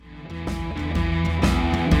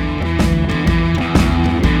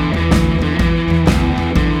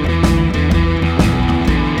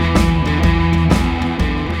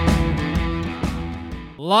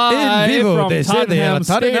vivo from desde Tottenham el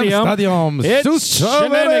Tottenham Stadium. It's Sus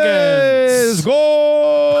Shenanigans.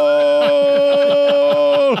 Goal!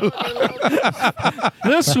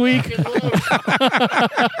 This week.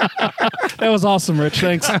 That was awesome, Rich.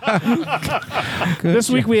 Thanks. This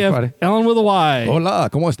week we have buddy. Ellen with a Y. Hola,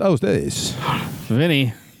 ¿cómo está ustedes?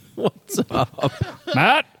 Vinny. What's up?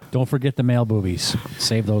 Matt. Don't forget the male boobies.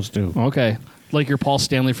 Save those too. Okay. Like your Paul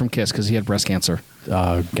Stanley from Kiss because he had breast cancer.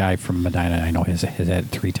 Guy from Medina, I know, has had it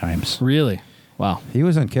 3 times. Really? Wow. He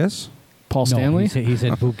was on Kiss? Paul No, Stanley? he's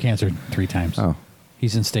had boob cancer 3 times. Oh.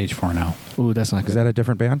 He's in stage 4 now. Ooh, that's not Is good. that a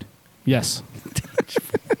different band? Yes.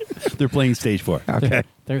 They're playing stage 4. Okay.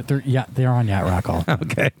 They're on Yacht Rock Hall.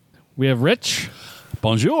 Okay. We have Rich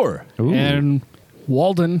Bonjour. Ooh. and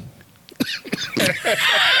Walden.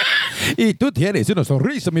 Y tú tienes una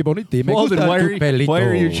sonrisa muy bonita y me Walden, gusta why tu pelito.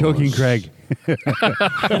 are you choking Craig?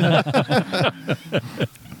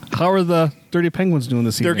 How are the Dirty Penguins doing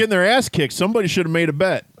this They're evening? getting their ass kicked. Somebody should have made a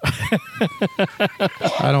bet.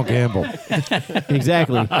 I don't gamble.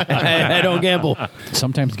 Exactly. I don't gamble.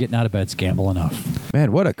 Sometimes getting out of bed's gamble enough.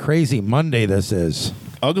 Man, what a crazy Monday this is.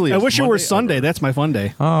 Ugly. I wish it were Sunday. That's my fun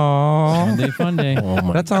day. Oh, Sunday fun day.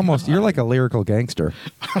 that's almost, you're like a lyrical gangster.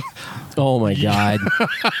 Oh, my God.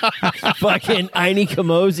 Fucking Aini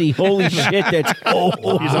Kamosi. Holy shit, that's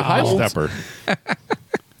old. He's a high stepper.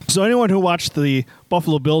 So anyone who watched the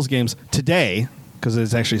Buffalo Bills games today, because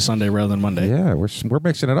it's actually Sunday rather than Monday, Yeah, we're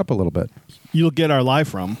mixing it up a little bit. you'll get our live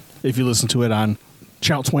from if you listen to it on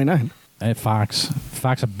Channel 29. At Fox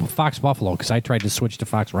Buffalo, because I tried to switch to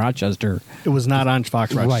Fox Rochester. It was not on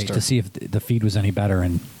Fox Rochester. Right, to see if the feed was any better,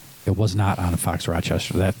 and it was not on Fox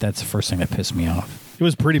Rochester. That's the first thing that pissed me off. It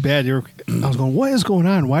was pretty bad. I was going, what is going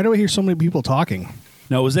on? Why do I hear so many people talking?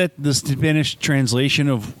 Now, was that the Spanish translation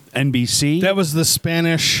of NBC? That was the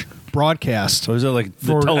Spanish broadcast. or was it like the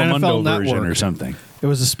for Telemundo NFL version Network. or something? It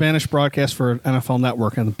was a Spanish broadcast for NFL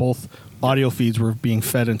Network, and both audio feeds were being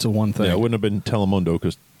fed into one thing. Yeah, it wouldn't have been Telemundo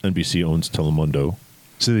because NBC owns Telemundo.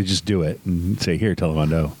 So they just do it and say, here,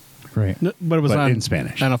 Telemundo. Right. But it was But on in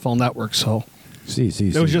Spanish. NFL Network, so Sí.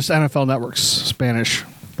 it was just NFL Network's Spanish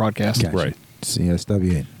broadcast. Gotcha. Right. Sí, está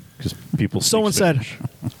bien. Because people speak Someone said, Spanish.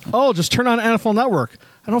 "Oh, just turn on NFL Network."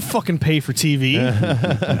 I don't fucking pay for TV.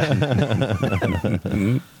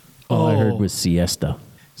 All I heard was siesta.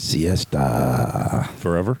 Siesta.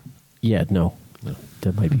 Forever. Yeah, no.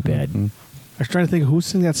 That might be bad. I was trying to think of who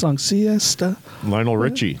sang that song, Siesta. Lionel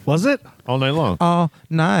Richie. Was it? All night long. All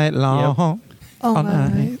night long. All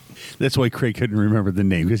night. That's why Craig couldn't remember the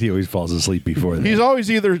name, because he always falls asleep before that. He's always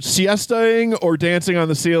either siestaing or dancing on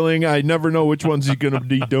the ceiling. I never know which one's he's going to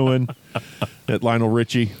be doing. At Lionel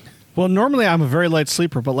Richie. Well, normally I'm a very light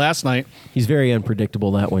sleeper, but last night He's very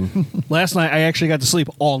unpredictable, that one. I actually got to sleep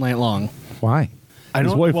all night long. Why? I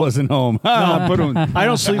His wife wasn't home. I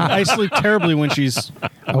don't sleep. I sleep terribly when she's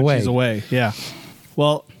away. Yeah.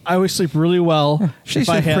 Well, I always sleep really well. She if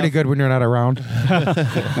I sleeps have- pretty good when you're not around.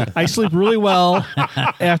 I sleep really well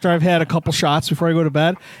after I've had a couple shots before I go to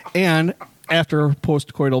bed, and after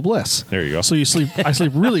postcoital bliss. There you go. So I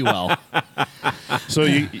sleep really well. So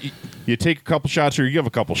you take a couple shots or you give a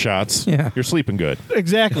couple shots. Yeah. You're sleeping good.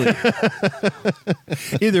 Exactly.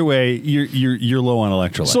 Either way, you're low on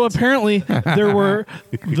electrolytes. So apparently there were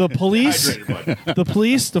the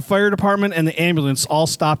police, the fire department, and the ambulance all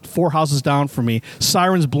stopped 4 houses down from me.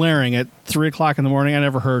 Sirens blaring at 3:00 in the morning. I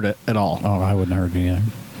never heard it at all. Oh, I wouldn't have heard it either.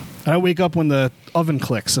 I wake up when the oven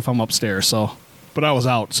clicks if I'm upstairs. But I was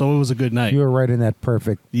out, so it was a good night. You were right in that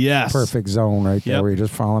perfect zone right there Yep. where you're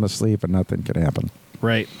just falling asleep and nothing can happen.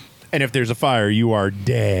 Right. And if there's a fire, you are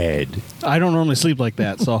dead. I don't normally sleep like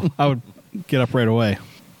that, so I would get up right away.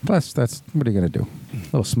 Plus, that's what are you going to do? A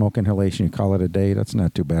little smoke inhalation, you call it a day. That's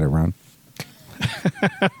not too bad around.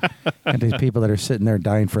 And these people that are sitting there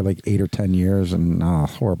dying for like 8 or 10 years and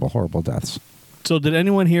horrible, horrible deaths. So did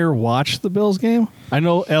anyone here watch the Bills game? I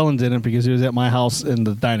know Ellen didn't because he was at my house in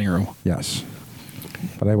the dining room. Yes.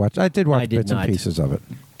 But I did watch I did bits not. and pieces of it.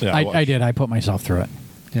 Yeah, I did. I put myself through it.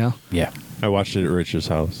 Yeah. Yeah. I watched it at Rich's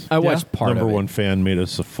house. I watched part Number of it. one fan made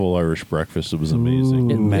us a full Irish breakfast. It was amazing.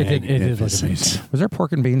 It did look amazing. Was there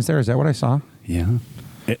pork and beans there? Is that what I saw? Yeah.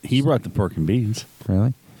 He brought the pork and beans.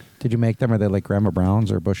 Really? Did you make them? Are they like Grandma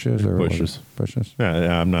Brown's or Bush's? Or Bushes. Bushes?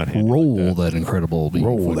 Yeah, I'm not hating Roll like that incredible bean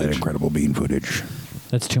Roll footage. that incredible bean footage.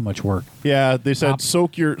 That's too much work. Yeah, they said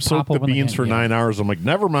soak the open the beans can, for yeah. 9 hours. I'm like,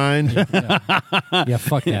 never mind. Yeah,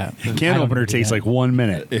 fuck that. Can opener takes like 1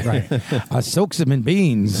 minute. Right. I soak some in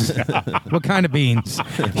beans. What kind of beans?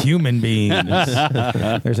 Human beans.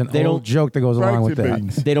 There's an old joke that goes along with that.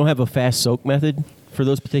 Beans. They don't have a fast soak method for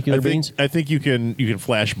those particular beans. I think you can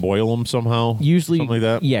flash boil them somehow. Usually, something like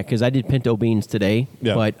that. Yeah, because I did pinto beans today,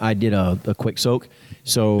 Yeah. but I did a quick soak.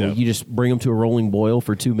 So Yeah. you just bring them to a rolling boil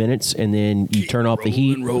for 2 minutes, and then you turn off the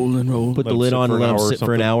heat, roll. put the Let 'em lid sit on, for and an let them hour or sit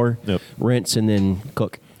for an something. hour, Yep. rinse, and then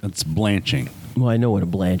cook. That's blanching. Well, I know what a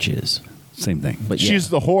blanch is, Same thing. but yeah. She's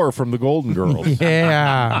the whore from the Golden Girls.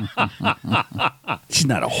 Yeah. She's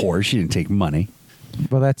not a whore. She didn't take money.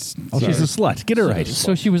 Well, that's. Oh, she's a slut. Get her right.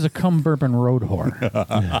 So she was a cum bourbon road whore.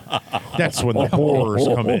 That's when the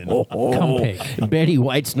whores come in. Cum pig. Betty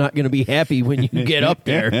White's not going to be happy when you get up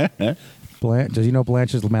there. Does you know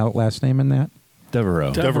Blanche's last name in that?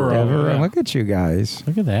 Devereaux. Devereaux. Look at you guys.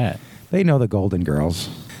 Look at that. They know the Golden Girls.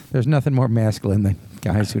 There's nothing more masculine than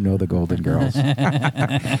guys who know the Golden Girls.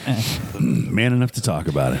 Man enough to talk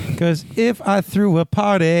about it. Because if I threw a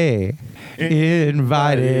party,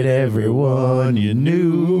 invited everyone you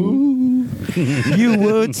knew, you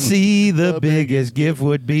would see the biggest gift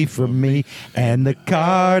would be from me, and the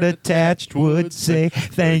card attached would say,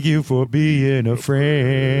 "Thank you for being a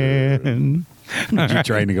friend." You're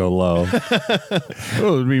trying to go low. Oh, it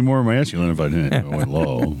would be more masculine if I didn't went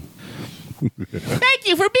low. Thank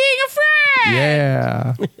you for being a friend.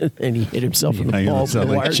 Yeah. And he hit himself in Now the you balls. sound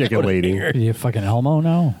with a like wire Chicken cord. Lady. Are you fucking Elmo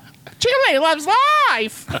now? Chicken Lady loves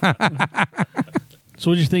life. So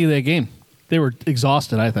what did you think of that game? They were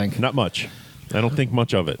exhausted, I think. Not much. I don't think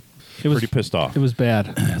much of it. It was Pretty pissed off. It was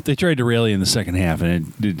bad. They tried to rail you in the second half, and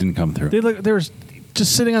it didn't come through. They were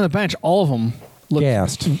just sitting on the bench. All of them looked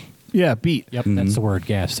Gassed. Yeah, beat. Yep, that's the word,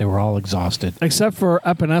 gas. They were all exhausted. Except for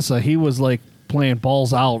Epinesa, he was like playing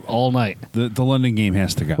balls out all night. The London game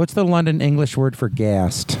has to go. What's the London English word for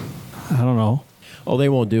gassed? I don't know. Oh, they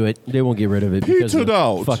won't do it. They won't get rid of it because of Petered the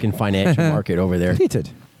out. fucking financial market over there. Heated.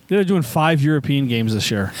 They're doing 5 European games this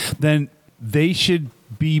year. Then they should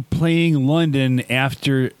be playing London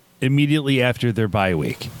immediately after their bye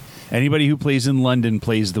week. Anybody who plays in London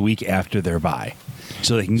plays the week after their bye,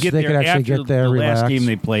 so they can get they there could actually after get there, the relax. last game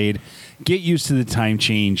they played. Get used to the time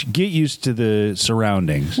change. Get used to the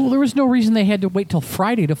surroundings. Well, there was no reason they had to wait till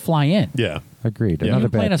Friday to fly in. Yeah. Agreed. Yeah. Another You're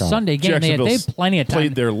playing bad a call. Sunday game. They had plenty of time.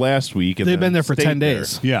 Played there last week. And They've then been there for stayed 10 there.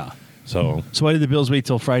 days. Yeah. So why did the Bills wait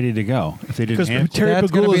till Friday to go if they didn't Because have to? Terry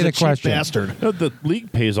That's gonna Pagula be is the a cheap question. bastard. the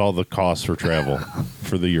league pays all the costs for travel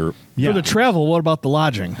for the Europe. For the travel, what about the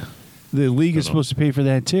lodging? The league is supposed to pay for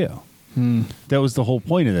that too. That was the whole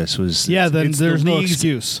point of this. Was Yeah, then it's the there's no league's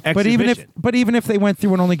excuse. But even exhibition. if they went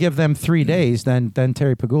through and only give them 3 days, then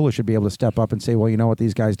Terry Pagula should be able to step up and say, well, you know what,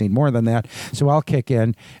 these guys need more than that, so I'll kick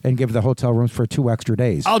in and give the hotel rooms for 2 extra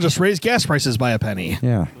days. I'll just raise gas prices by a penny.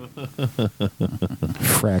 Yeah.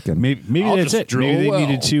 Fracking. Maybe I'll that's just it. drill Maybe they a well.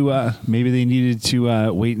 needed to. Maybe they needed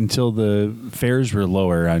to wait until the fares were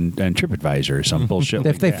lower on TripAdvisor or some bullshit. If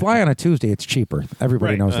like they that. fly on a Tuesday, it's cheaper.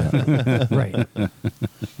 Everybody Right. knows that. Right.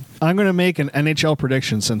 I'm going to make an NHL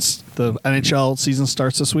prediction since the NHL season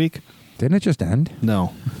starts this week. Didn't it just end?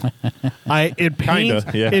 No. It pains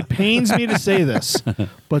Kinda, yeah. It pains me to say this,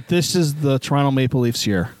 but this is the Toronto Maple Leafs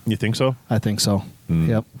year. You think so? I think so.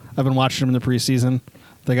 Yep. I've been watching them in the preseason.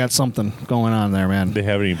 They got something going on there, man. They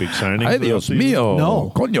have any big signings? Ay, for Dios the season? mío.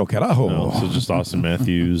 No. Coño carajo. No, so just Austin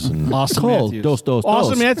Matthews and Austin Cole, Matthews. dos,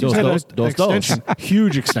 Austin Matthews had an dos. extension.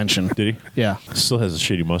 Huge extension. did he? Yeah. Still has a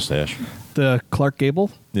shitty mustache. The Clark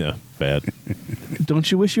Gable. Yeah, bad. Don't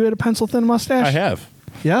you wish you had a pencil thin mustache? I have.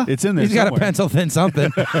 Yeah. it's in there. He's got a somewhere. pencil thin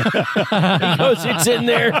something. Goes, it's in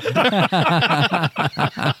there.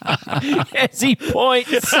 As he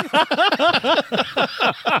points.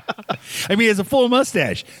 I mean, it's a full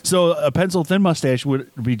mustache. So a pencil thin mustache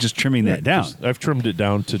would be just trimming that down. I've trimmed it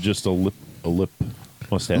down to just a lip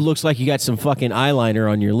mustache. Looks like you got some fucking eyeliner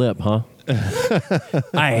on your lip, huh?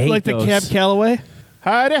 I hate like the those. Cab Calloway.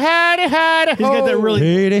 Hidey, hidey, hidey. He's got that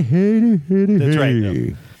really. That's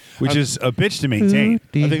right. Which is a bitch to maintain. I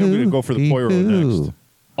think I'm going to go for the Poirot next.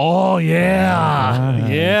 Oh yeah,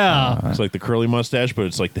 yeah. It's like the curly mustache, but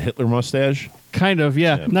it's like the Hitler mustache. Kind of,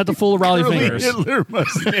 yeah. Not the full Raleigh fingers. Hitler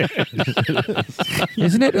mustache.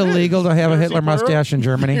 Isn't it illegal to have a Hitler mustache in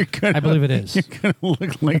Germany? I believe it is. Gonna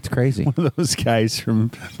look like It's crazy. one of those guys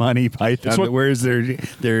from Monty Python It's what- that wears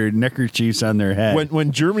their neckerchiefs on their head.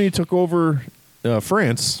 When Germany took over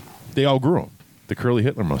France, they all grew them. The curly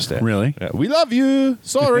Hitler mustache. Really? Yeah. We love you.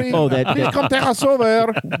 Sorry. Oh, that- Please come take us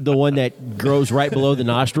over. The one that grows right below the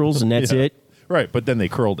nostrils, and that's Yeah. it. Right, but then they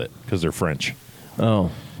curled it because they're French. Oh.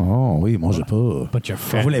 Oh, oui, moi je peux. But you're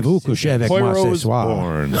fat. Voulez-vous coucher avec moi ce Poirot is soir?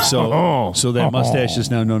 born. So that mustache is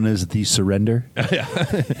now known as the surrender. We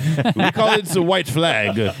call it the white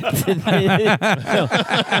flag.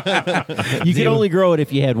 You can only grow it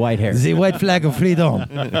if you had white hair. The white flag of freedom.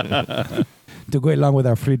 To go along with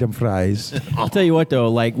our freedom fries. I'll tell you what, though,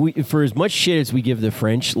 like for as much shit as we give the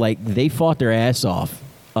French, like they fought their ass off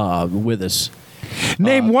with us.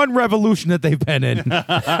 Name one revolution that they've been in. They've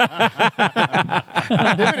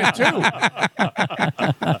been in two.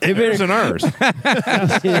 They've been in ours.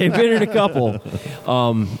 They've been in a couple,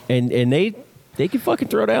 and they can fucking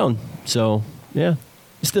throw down. So yeah,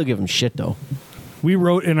 still give them shit though. We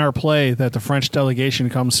wrote in our play that the French delegation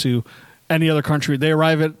comes to any other country. They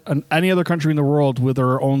arrive at any other country in the world with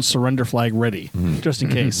their own surrender flag ready, just in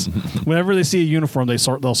case. Whenever they see a uniform,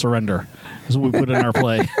 they'll surrender. That's what we put in our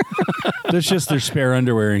play. That's just their spare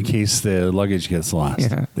underwear in case the luggage gets lost.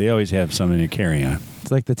 Yeah. They always have something to carry on.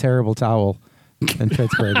 It's like the terrible towel in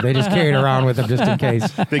Pittsburgh. They just carry it around with them just in case.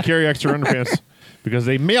 They carry extra underpants because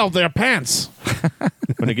they mailed their pants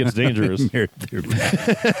when it gets dangerous.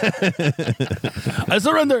 I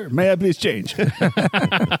surrender. May I please change?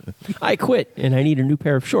 I quit, and I need a new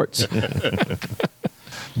pair of shorts.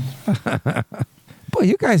 Boy,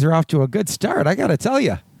 you guys are off to a good start. I got to tell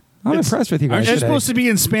you. I'm impressed with you guys Aren't you today. supposed to be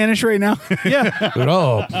in Spanish right now?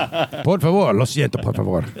 No, por favor, lo siento, por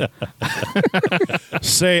favor.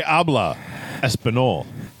 Se habla español.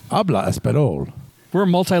 Habla español. We're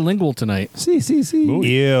multilingual tonight. Sí.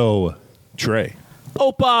 Ew. Trey.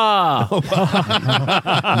 Opa!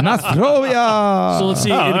 Nostrovia. So let's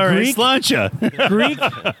see. In Greek, Slancha. Greek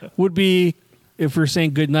would be if we're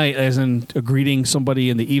saying good night, as in greeting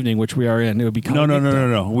somebody in the evening, which we are in. It would be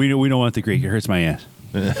No. We don't want the Greek. It hurts my ass.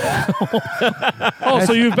 Oh,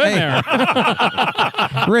 so you've been there.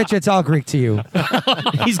 Rich, it's all Greek to you.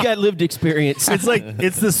 He's got lived experience. It's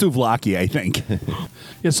the souvlaki, I think.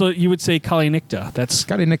 Yeah, so you would say kalinikta. That's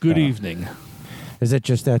Kalinikta. good evening. Is it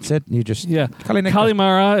just that's it? You just Yeah. Kalinikta.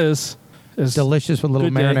 Kalimara is Delicious with a little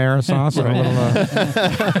Good day. marinara sauce and a little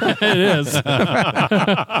it is.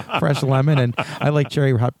 fresh lemon, and I like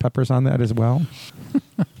cherry hot peppers on that as well.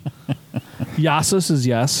 Yasis is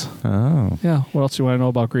yes. Oh, Yeah. What else do you want to know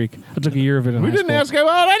about Greek? I took a year of it in We high didn't school. ask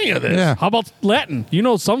about any of this. yeah. How about Latin? You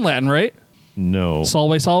know some Latin, right? No.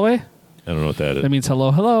 Salve, salve. I don't know what that is. That means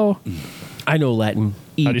hello, hello. I know Latin.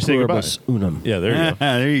 E How do you say goodbye? pluribus unum. Yeah, there you go.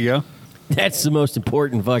 There you go. That's the most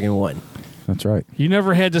important fucking one. That's right. You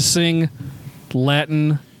never had to sing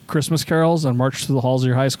Latin Christmas carols and march through the halls of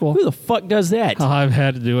your high school? Who the fuck does that? I've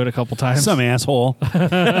had to do it a couple times. Some asshole.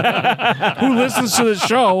 Who listens to the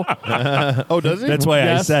show? Oh, does he? That's why I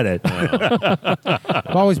Yes. said it.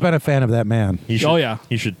 I've always been a fan of that man. He should, Oh, yeah.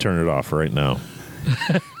 He should turn it off right now.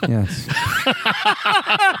 Yes.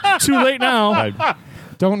 Too late now.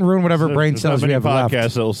 Don't ruin whatever brain There's not cells we many have podcasts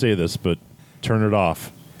left. that will say this, but turn it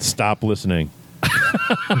off. Stop listening.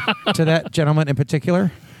 To that gentleman in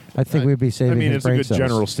particular, I think we'd be saving I mean, his it's a brain good cells.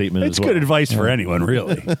 general statement It's as well. good advice for anyone,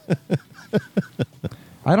 really.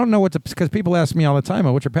 I don't know what to, because people ask me all the time,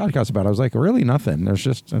 "Oh, what's your podcast about?" I was like, really nothing. There's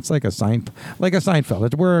just, it's like a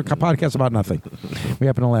Seinfeld. We're a podcast about nothing. We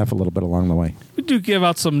happen to laugh a little bit along the way. We do give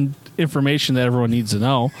out some information that everyone needs to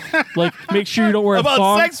know. Like, make sure you don't wear a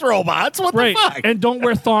thong. robots? What Right. And don't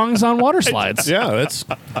wear thongs on water slides. Yeah, that's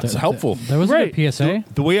helpful. That was Right. a PSA.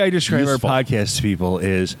 The way I describe Useful. our podcast to people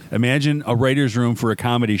is imagine a writer's room for a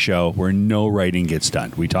comedy show where no writing gets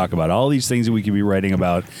done. We talk about all these things that we could be writing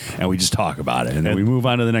about, and we just talk about it. And then we move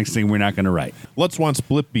on to the next thing we're not going to write. Let's want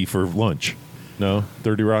Splippy for lunch. No?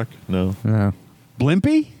 30 Rock? No. Yeah.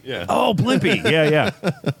 Blimpy? Yeah. Oh, Blimpy. Yeah.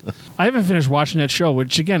 I haven't finished watching that show,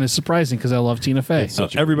 which, again, is surprising because I love Tina Fey. It's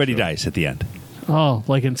such a Everybody good show. dies at the end. Oh,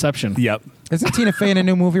 like Inception. Yep. Isn't Tina Fey in a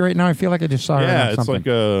new movie right now? I feel like I just saw her Yeah, in it's something. like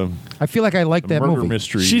a I feel like I like that murder movie.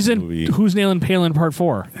 mystery She's in movie. Who's Nailing Palin Part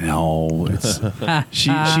 4. No, it's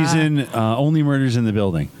she's in Only Murders in the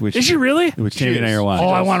Building. Which Is she really? Which She Tammy and I is. are watching. Oh,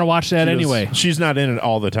 I want to watch that She does- anyway. She's not in it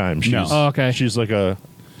all the time. She's, No. Oh, okay. She's like a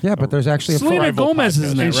Yeah, but there's actually a Selena rival Gomez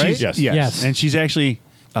is in podcast. that, right? Yes. Yes. And she's actually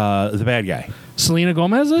the bad guy. Selena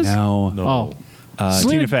Gomez is? No. Oh.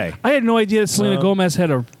 Tina Fey. I had no idea that Selena Gomez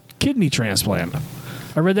had a kidney transplant.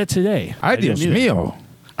 I read that today. Ay, Dios didn't either. mío.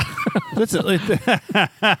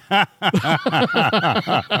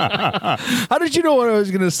 How did you know what I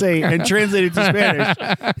was going to say and translate it to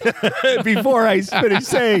Spanish before I finished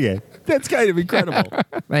saying it? That's kind of incredible.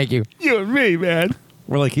 Thank you. You and me, man.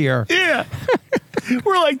 We're like here. Yeah.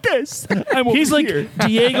 We're like this. He's like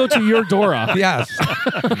Diego to your Dora. Yes.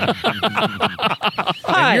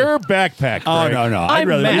 And your backpack. Oh, Greg. no. I'd I'm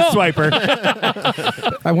rather be Matt.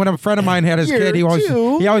 Swiper. When a friend of mine had his kid, he always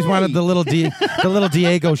wanted the little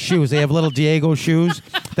Diego shoes. They have little Diego shoes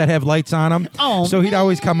that have lights on them. Oh, so he'd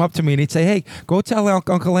always come up to me and he'd say, "Hey, go tell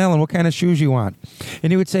Uncle Allyn what kind of shoes you want."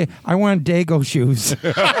 And he would say, "I want Dago shoes,"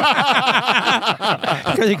 because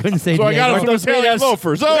he couldn't say So I got him Diego. some Italian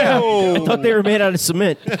loafers. Oh, I thought they were made out of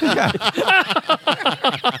cement.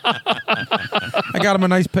 I got him a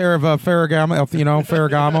nice pair of Ferragamos,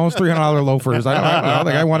 $300 loafers. I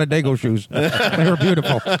think I wanted Dago shoes. They were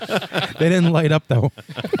beautiful. They didn't light up though.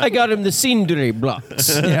 I got him the scenery blocks.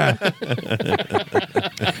 Yeah.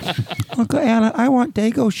 Uncle Anna, I want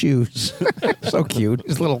Dago shoes. So cute.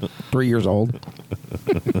 He's little 3 years old.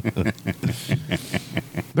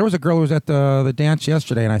 There was a girl who was at the dance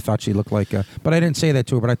yesterday, and I thought she looked like, but I didn't say that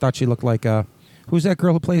to her, but I thought she looked like, who's that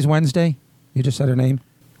girl who plays Wednesday? You just said her name?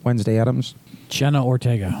 Wednesday Addams? Jenna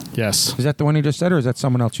Ortega. Yes. Is that the one you just said, or is that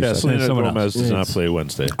someone else you yeah. said? Selena Someone Gomez else. does not play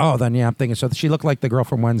Wednesday. Oh, then yeah, I'm thinking. So she looked like the girl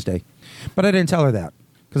from Wednesday. But I didn't tell her that.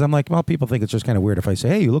 Because I'm like, well, people think it's just kind of weird if I say,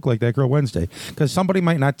 hey, you look like that girl Wednesday. Because somebody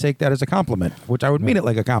might not take that as a compliment, which I would mean it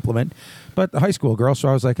like a compliment. But the high school girl, so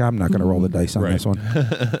I was like, I'm not going to roll the dice on this one.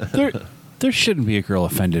 There shouldn't be a girl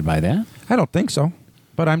offended by that. I don't think so.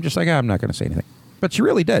 But I'm just like, I'm not going to say anything. But she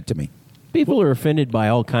really did to me. People are offended by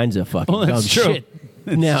all kinds of fucking Well, that's dumb true. shit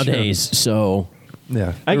nowadays. So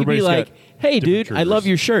Yeah. I could be Everybody's like, got hey, dude, different I love triggers.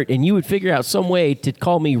 your shirt. And you would figure out some way to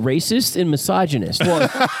call me racist and misogynist. Well,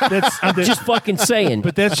 I'm just fucking saying.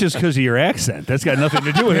 But that's just because of your accent. That's got nothing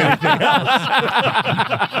to do with anything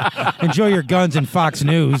else. Enjoy your guns and Fox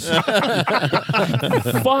News.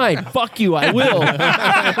 Fine. Fuck you. I will.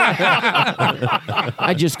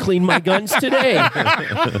 I just cleaned my guns today.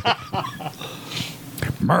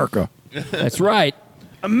 America. That's right.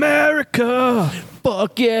 America.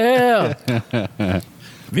 Fuck yeah.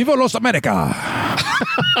 Viva los America.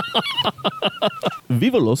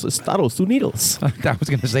 Viva los Estados Unidos. I was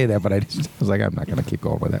going to say that, but I was like, I'm not going to keep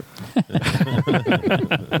going with it.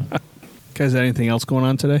 Guys, anything else going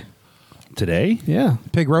on today? Today? Yeah.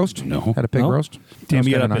 Pig roast? No. Had a pig No? roast? Damn,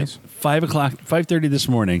 you That got was up kinda at 5 o'clock, 5:30 this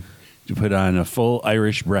morning to put on a full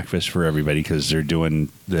Irish breakfast for everybody because they're doing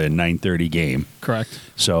the 9:30 game. Correct.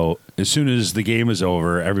 So as soon as the game is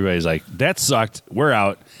over, everybody's like, that sucked. We're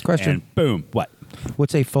out. Question. And boom. What?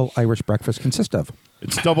 What's a full Irish breakfast consist of?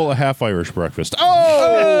 It's double a half Irish breakfast. Oh,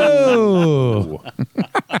 Oh,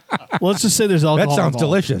 Well, let's just say there's that alcohol sounds involved.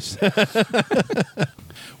 delicious.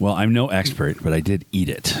 Well, I'm no expert, but I did eat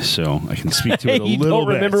it, so I can speak to Hey, it a you little don't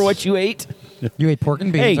bit. remember what you ate? You ate pork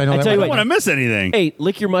and beans. Hey, I know I that tell you I one. don't want to miss anything. Hey,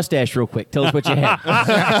 lick your mustache real quick. Tell us what you had.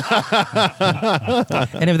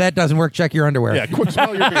 And if that doesn't work, check your underwear. yeah. Quick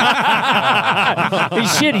smell your beer. Hey,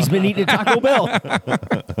 shit, he's been eating at Taco Bell.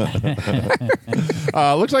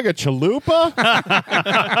 Looks like a chalupa.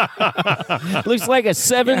 Looks like a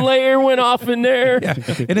 7-layer went off in there. Yeah.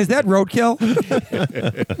 And is that roadkill?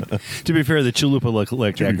 To be fair, the chalupa looked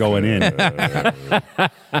like that going in.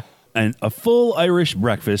 And a full Irish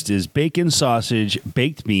breakfast is bacon, sausage,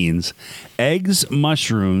 baked beans, eggs,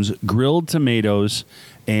 mushrooms, grilled tomatoes,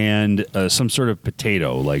 and some sort of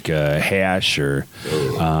potato, like a hash, or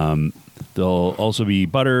there'll also be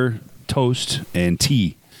butter, toast, and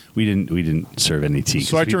tea. We didn't serve any tea.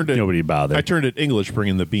 So I 'cause turned it. nobody bothered. I turned it English,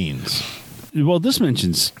 bringing the beans. Well, this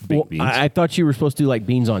mentions baked Well, beans. I thought you were supposed to do like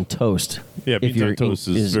beans on toast. Yeah, If beans you're on toast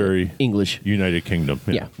is very English. United Kingdom.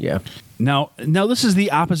 Yeah. Now this is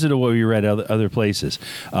the opposite of what we read other places.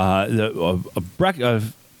 A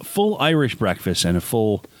full Irish breakfast and a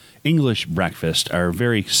full English breakfast are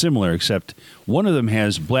very similar, except one of them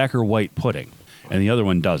has black or white pudding, and the other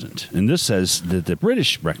one doesn't. And this says that the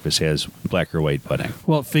British breakfast has black or white pudding.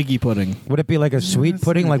 Well, figgy pudding. Would it be like a sweet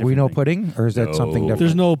pudding, like we know pudding, or is that something different?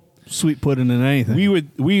 There's no sweet pudding in anything.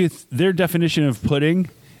 Their definition of pudding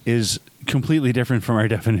is completely different from our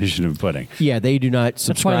definition of pudding. Yeah, they do not why they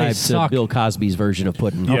subscribe to suck. Bill Cosby's version of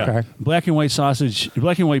pudding. Okay. Black and white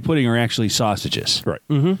pudding are actually sausages. Right.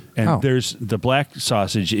 And Oh. there's the black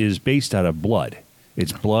sausage is based out of blood.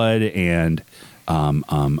 It's blood and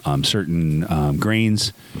certain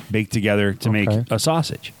grains baked together to make Okay. a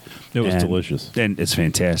sausage. It was And- delicious. And it's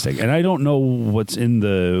fantastic. And I don't know what's in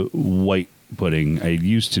the white pudding. I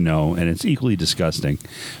used to know, and it's equally disgusting.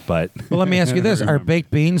 But Well, let me ask you this: Are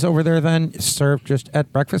baked beans over there then served just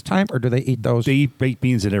at breakfast time, or do they eat those? they eat baked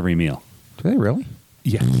beans at every meal. Do they really?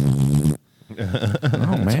 Yeah.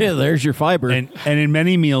 Oh man! Yeah, there's your fiber. And in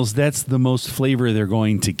many meals, that's the most flavor they're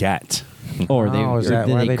going to get. or Oh, is that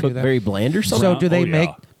do why they they do cook that? very bland or something? So do they Oh, make?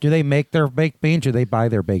 yeah. Do they make their baked beans or they buy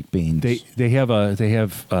their baked beans? They have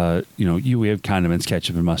we have condiments,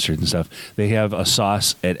 ketchup and mustard and stuff. They have a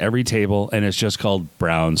sauce at every table, and it's just called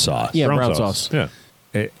brown sauce. Yeah, brown sauce. Yeah.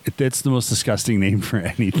 That's the most disgusting name for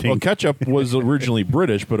anything. Well, ketchup was originally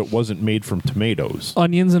British, but it wasn't made from tomatoes.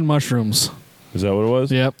 Onions and mushrooms. Is that what it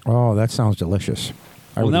was? Yep. Oh, that sounds delicious.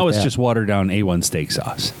 Well, now it's just watered down A1 steak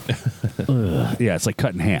sauce. Yeah, it's like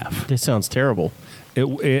cut in half. This sounds terrible.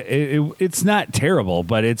 It's not terrible,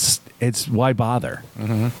 but it's why bother?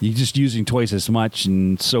 Mm-hmm. You're just using twice as much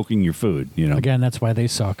and soaking your food. Again, that's why they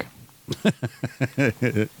suck.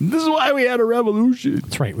 This is why we had a revolution.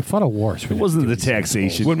 That's right. We fought a war. So It wasn't the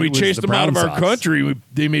taxation. When we It was chased the them out of brown our sauce. country,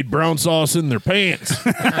 they made brown sauce in their pants.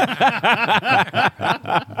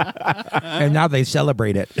 and now they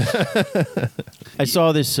celebrate it. I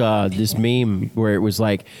saw this this meme where it was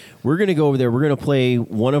like, we're going to go over there. We're going to play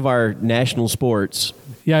one of our national sports.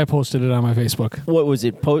 Yeah, I posted it on my Facebook. What was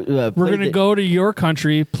it? We're going to go to your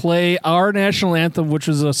country, play our national anthem, which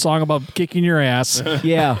is a song about kicking your ass,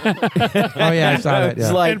 Yeah. Oh, yeah, I saw that. It's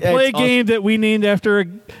Yeah. like, and play a it's game that we named after a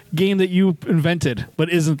game that you invented,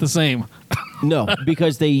 but isn't the same. No,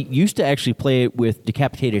 because they used to actually play it with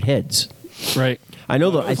decapitated heads. Right. I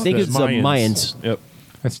know. I think it's Mayans. Yep.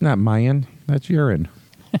 That's not Mayan. That's urine.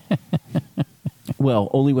 Well,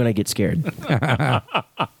 only when I get scared. Do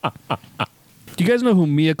you guys know who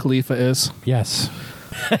Mia Khalifa is? Yes.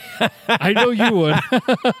 I know you would.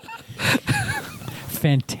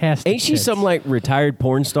 Fantastic. Ain't she tits. some like retired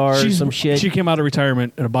porn star or some shit? She came out of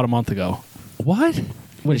retirement about a month ago. What?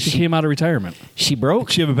 When she came out of retirement. She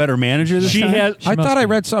broke? She have a better manager this She time? had. I must thought I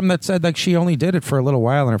be. read something that said like she only did it for a little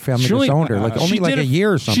while and her family She only- disowned her. Like she only like did a it-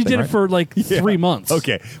 year or something. She did right? it for like 3 months.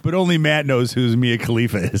 Okay, but only Matt knows who Mia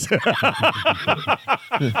Khalifa is.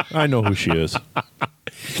 I know who she is.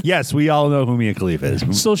 Yes, we all know who Mia Khalifa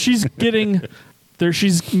is. So she's getting there.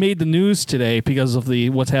 She's made the news today because of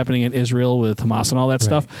what's happening in Israel with Hamas and all that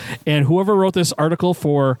stuff. And whoever wrote this article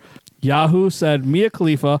for Yahoo said Mia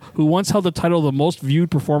Khalifa, who once held the title of the most viewed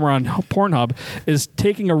performer on Pornhub, is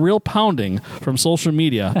taking a real pounding from social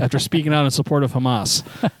media after speaking out in support of Hamas.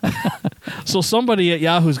 So somebody at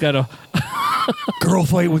Yahoo's got a Girl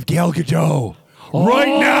fight with Gal Gadot.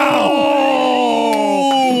 Right now!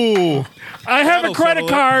 I have a credit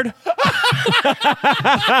card.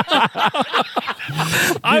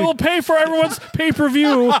 I will pay for everyone's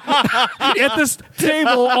pay-per-view at this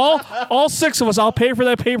table. All 6 of us, I'll pay for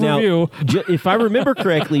that pay-per-view. Now, if I remember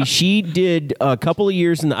correctly, she did a couple of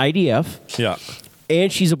years in the IDF, Yeah.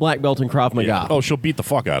 and she's a black belt in Krav Maga. Oh, she'll beat the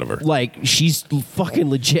fuck out of her. Like, she's fucking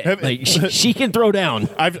legit. Like, she can throw down.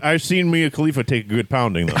 I've seen Mia Khalifa take a good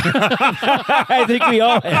pounding though. I think we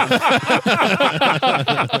all have.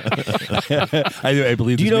 I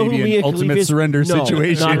believe Do you this know may who be Mia an ultimate Khalifa is? surrender No,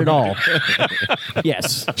 situation. not at all.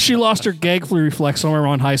 Yes. She lost her gag reflex somewhere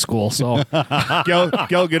around high school. So Gal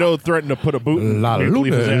Gadot threatened to put a boot in La Mia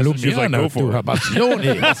Khalifa's ass, and she's like, Luciana go for it.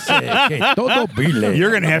 turbaciones, que todo bile.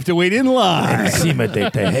 You're going to have to wait in line. Encima de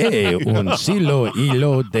teje un silo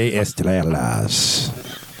hilo de estrellas.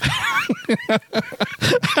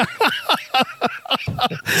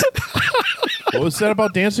 What was that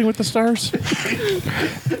about Dancing with the Stars?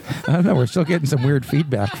 I don't know. We're still getting some weird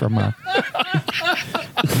feedback from.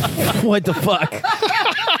 What the fuck?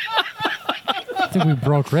 I think we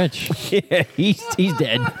broke Rich. Yeah, he's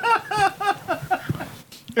dead.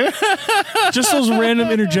 just those random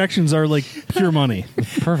interjections are like pure money.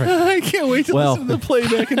 Perfect. I can't wait to Well, listen to the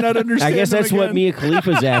playback and not understand I guess them that's what again. Mia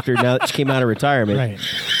Khalifa's after now that she came out of retirement. Right.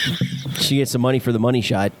 She gets some money for the money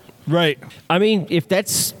shot. Right. I mean, if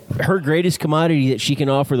that's her greatest commodity that she can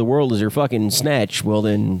offer the world is her fucking snatch, well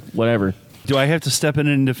then, whatever. Do I have to step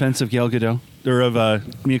in defense of Gal Gadot? Or of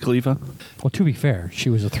Mia Khalifa? Well, to be fair, she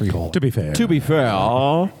was a 3-hole. To be fair, To be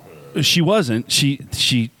fair, She wasn't.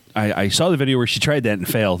 I saw the video where she tried that and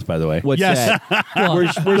failed, by the way. what's Yes. that?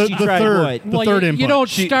 Where's she the tried third. what? The third you input. don't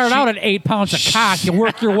start out at 8 pounds of cock. You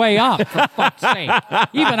work your way up, for fuck's sake.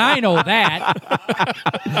 Even I know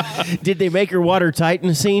that. Did they make her watertight in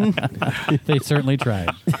the scene? They certainly tried.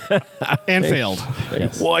 And failed.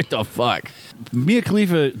 What the fuck? Mia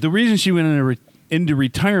Khalifa, the reason she went into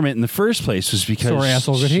retirement in the first place was because... Sore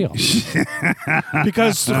asshole, good heel.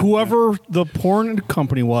 Because whoever the porn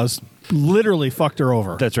company was literally fucked her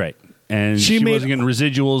over. That's right. And She she made- wasn't getting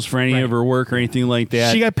residuals for any of her work or anything like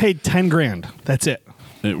that. She got paid $10,000. That's it.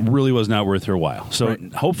 It really was not worth her while. So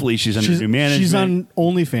hopefully she's under new management. She's on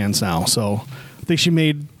OnlyFans now. So I think she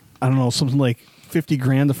made, I don't know, something like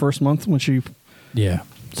 $50,000 the first month when she. Yeah.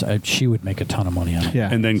 So she would make a ton of money on it. Yeah.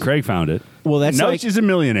 And then Craig found it. Well, that's now like- she's a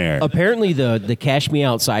millionaire. Apparently, the Cash Me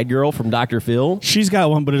Outside girl from Dr. Phil, She's got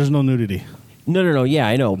one, but there's no nudity. No. Yeah,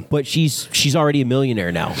 I know. But she's already a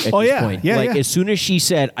millionaire now at this point. Yeah, like, yeah. as soon as she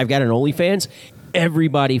said, I've got an OnlyFans,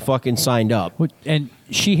 everybody fucking signed up. And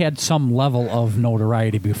she had some level of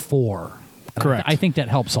notoriety before. Correct. I think that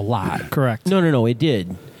helps a lot. Correct. No, it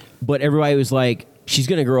did. But everybody was like, she's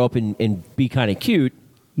going to grow up and be kind of cute.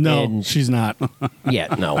 No, And- she's not.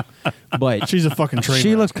 Yeah, no. But She's a fucking trainer.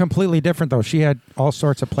 She looks completely different though. She had all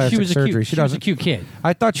sorts of plastic surgery. She was a cute kid.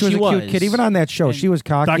 I thought she was She a cute was. kid. Even on that show, she was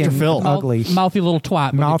cocky Dr. and Phil. ugly. Mouthy little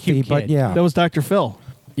twat. Mouthy, but, a cute but kid. yeah. That was Dr. Phil.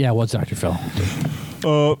 Yeah, it was Dr. Phil.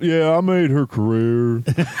 Yeah, I made her career.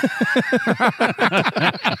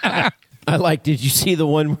 I like, did you see the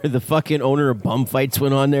one where the fucking owner of Bum Fights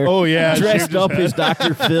went on there? Oh, yeah. Dressed up as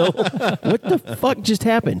Dr. Phil. What the fuck just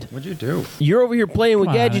happened? What'd you do? You're over here playing with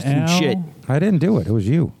Come on, gadgets and Al. shit. I didn't do it. It was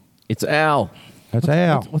you. It's Al. That's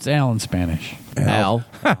Al. What's Al in Spanish? Al.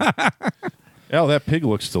 Al, that pig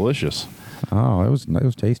looks delicious. Oh, it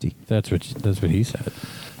was tasty. That's what he said.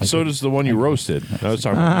 So does the one you roasted. I was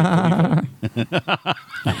talking about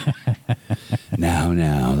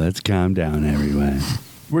Now, let's calm down, everyone.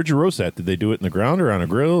 Where'd you roast that? Did they do it in the ground or on a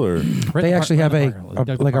grill? Or They actually have a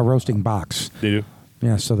roasting box. they do?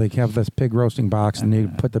 Yeah, so they have this pig roasting box, and they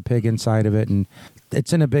put the pig inside of it, and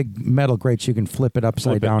it's in a big metal grate, so you can flip it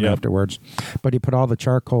upside Flip it, down yep. afterwards. But you put all the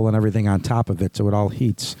charcoal and everything on top of it, so it all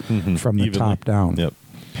heats from the Evenly. top down. Yep.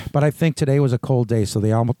 But I think today was a cold day, so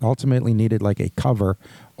they ultimately needed like a cover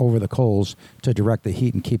over the coals to direct the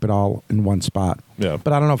heat and keep it all in one spot. Yeah.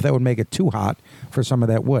 But I don't know if that would make it too hot for some of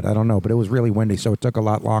that wood. I don't know, but it was really windy, so it took a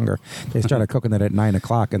lot longer. They started cooking it at 9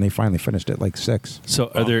 o'clock, and they finally finished it like 6. So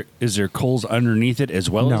is there coals underneath it as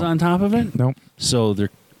well No. as on top of it? Nope. So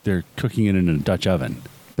they're cooking it in a Dutch oven.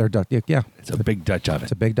 They're Dutch. Yeah, It's a big Dutch oven.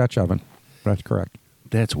 it's a big Dutch oven. That's correct.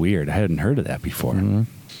 That's weird. I hadn't heard of that before.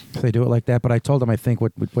 So they do it like that. But I told them I think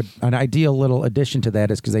what an ideal little addition to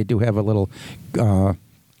that is because they do have a little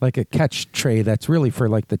like a catch tray that's really for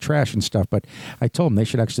like the trash and stuff. But I told them they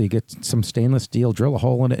should actually get some stainless steel, drill a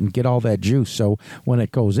hole in it, and get all that juice. So when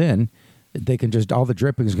it goes in, they can just all the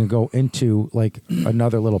drippings can go into like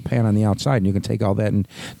another little pan on the outside, and you can take all that and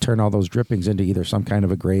turn all those drippings into either some kind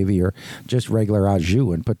of a gravy or just regular au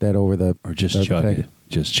jus and put that over the Or just the chug pig. it.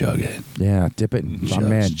 Just chug it. Yeah, dip it. In, Just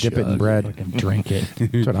man, dip it in chug. bread. Fucking drink it.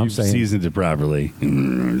 That's what I'm You've saying. seasoned it properly.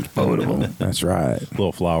 It's potable. That's right. A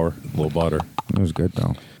little flour, a little butter. It was good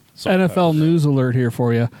though. NFL news alert here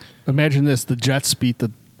for you. Imagine this: the Jets beat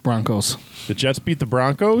the Broncos. The Jets beat the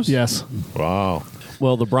Broncos? Yes. Wow.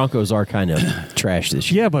 Well, the Broncos are kind of trash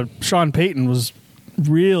this year. Yeah, but Sean Payton was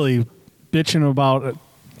really bitching about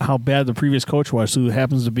how bad the previous coach was, who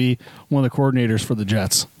happens to be one of the coordinators for the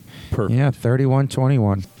Jets. Perfect. Yeah,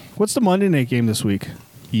 31-21. What's the Monday night game this week?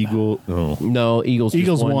 Eagle. Oh. No, Eagles. just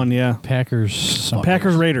Eagles won, yeah. Packers.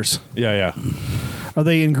 Packers Raiders. Yeah, yeah. Are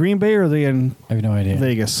they in Green Bay or are they in I have no idea.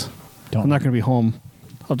 Vegas? Don't I'm not going to be home.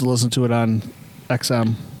 I'll have to listen to it on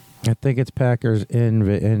XM. I think it's Packers in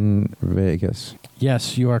Vegas.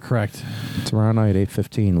 Yes, you are correct. Tomorrow night,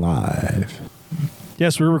 8:15 live.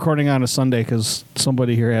 Yes, we're recording on a Sunday because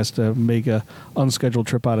somebody here has to make a unscheduled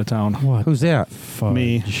trip out of town. What? Who's that?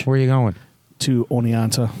 Me Where are you going? to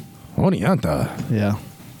Oneonta. Oneonta. Yeah.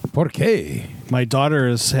 ¿Por qué? My daughter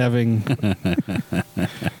is having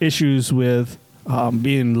issues with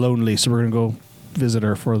being lonely, so we're going to go visit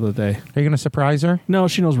her for the day. Are you going to surprise her? No,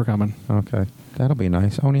 she knows we're coming. Okay. That'll be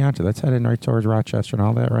nice. Oneonta. That's heading right towards Rochester and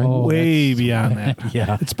all that, right? Oh. Way beyond that.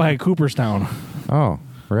 Yeah. It's by Cooperstown. Oh,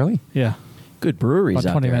 really? Yeah. Good breweries About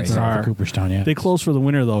out 20 there. minutes I south hear. of Cooperstown, yeah. They closed for the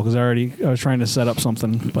winter, though, because I was trying to set up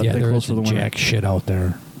something, but yeah, they there closed for the isn't winter. jack shit out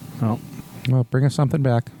there. Oh. Well, bring us something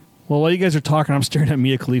back. Well, while you guys are talking, I'm staring at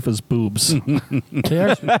Mia Khalifa's boobs.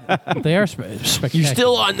 They are spectacular. You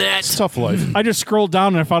still on that? It's tough life. I just scrolled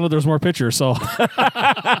down and I found out there's more pictures, so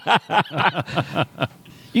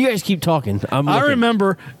You guys keep talking. I'm I looking.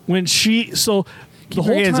 remember when she Keep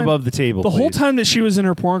your hands above the table, The whole please. time that she was in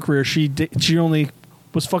her porn career, she only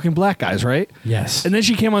was fucking black guys, right? Yes. And then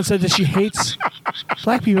she came on and said that she hates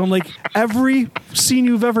black people. I'm like, every scene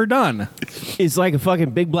you've ever done. It's like a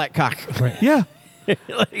fucking big black cock. Right. Yeah.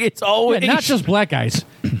 Like, it's always Yeah, not just black guys,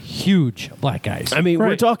 huge black guys. I mean, we're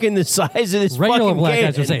Right. talking the size of this Regular fucking black cannon.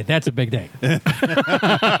 guys would say that's a big day.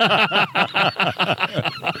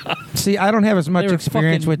 See, I don't have as much They were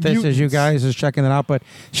experience fucking with this as you mutants. guys is checking it out, but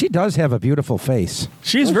she does have a beautiful face.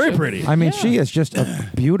 She's very pretty. I mean, she is just a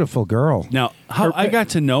beautiful girl. Now, how I got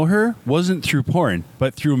to know her wasn't through porn,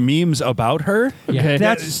 but through memes about her. Okay.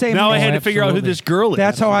 That's the same. Now I thing. had to figure out who absolutely. this girl is.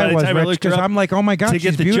 That's how By I the was, time Rich, looked her because up I'm like, oh my God, to she's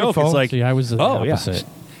get the beautiful. joke. It's like, See, I was the oh yeah, opposite.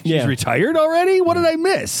 she's Yeah. retired already. What did I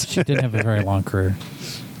miss? She didn't have a very long career.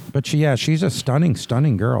 But she's a stunning,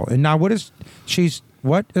 stunning girl. And now what is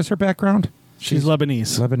her background? She's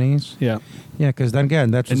Lebanese. Lebanese? Yeah. Yeah, because then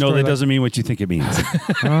again, that's a And no, story that doesn't mean what you think it means.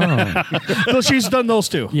 Oh. So she's done those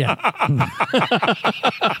two. Yeah.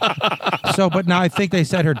 So, but now I think they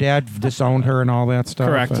said her dad disowned her and all that stuff.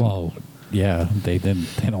 Correct. and- Well, yeah, they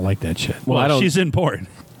don't like that shit. Well, she's in porn.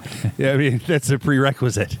 Yeah, I mean, that's a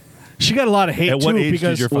prerequisite. She got a lot of hate At what too age did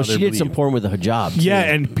because your Well, father she did some believe? porn with a hijab. yeah, too.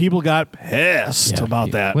 and people got pissed Yeah.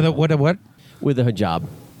 about that. With a what? With a hijab.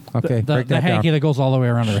 Okay, The break that hanky down. that goes all the way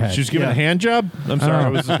around her head. She's giving Yeah. a hand job. I'm sorry. I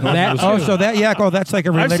was, So that that's like a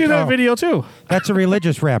I've religious. seen that video too. That's a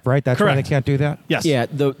religious rap, right? That's why they Correct. can't do that. Yes. Yeah,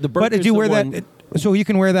 the But burqa did is you the wear one- that? So you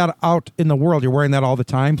can wear that out in the world. You're wearing that all the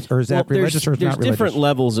time, or is that Well, religious or is there's not religious? different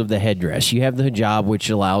levels of the headdress. You have the hijab, which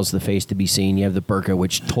allows the face to be seen. You have the burqa,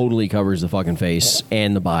 which totally covers the fucking face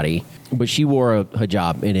and the body. But she wore a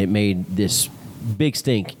hijab, and it made this big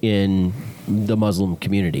stink in the Muslim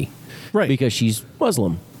community. Right. Because she's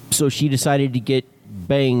Muslim. So she decided to get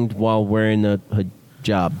banged while wearing the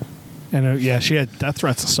hijab. And yeah, she had death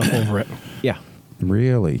threats and stuff over it. Yeah.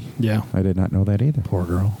 Really? Yeah. I did not know that either. Poor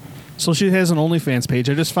girl. So she has an OnlyFans page.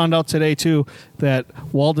 I just found out today too that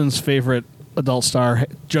Walden's favorite adult star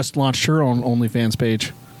just launched her own OnlyFans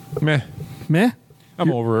page. meh. Meh?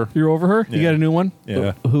 I'm over her. You're over her? You Yeah. got a new one?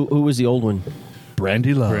 Yeah. Who was the old one?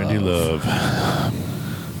 Brandy Love. Brandy Love,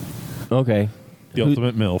 Okay. the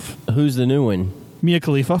ultimate MILF. Who's the new one? Mia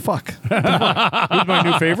Khalifa. Fuck. Who's my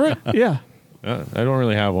new favorite? Yeah. I don't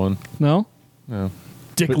really have one. No? No.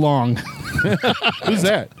 Dick Long. Who's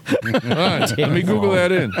that? All right, let me Google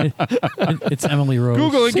that in. It's Emily Rose.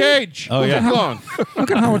 Google engage. Oh, yeah. Long.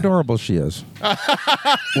 Look at how adorable she is.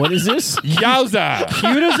 What is this? Yowza.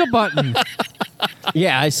 Cute as a button.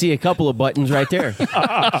 Yeah, I see a couple of buttons right there.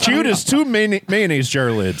 Cute as two mayonnaise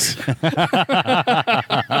jar lids.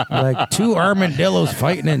 Like two armadillos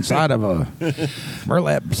fighting inside of a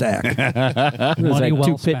burlap sack. It's Money like well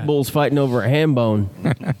two pit spent. bulls fighting over a ham bone.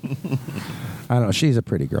 I don't know. She's a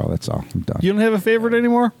pretty girl. That's all. I'm done. You don't have a favorite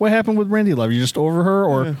anymore? What happened with Brandy Love? You just over her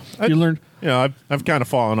or you learned? You know, I've kind of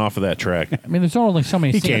fallen off of that track. I mean, there's only so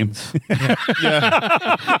many He came. scenes.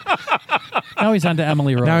 Now he's on to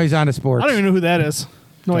Emily Rose. Now he's on to sports. I don't even know who that is.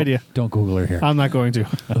 No idea. Don't Google her here. I'm not going to.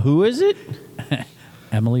 Who is it?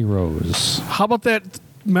 Emily Rose. How about that?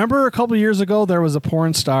 Remember a couple years ago there was a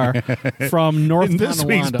porn star from North In this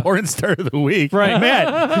week's Tonawanda. porn star of the week. Right.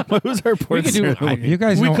 Matt, what was our porn could star do- of the week? You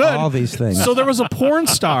guys We know could. all these things. So there was a porn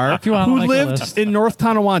star you want who like a lived list. in North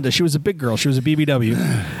Tonawanda. She was a big girl. She was a BBW.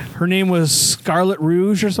 Her name was Scarlet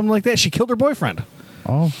Rouge or something like that. She killed her boyfriend.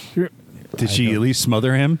 Oh, Did she at least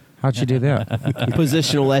smother him? how'd she do that?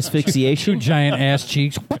 Positional Two asphyxiation. giant ass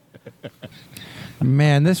cheeks.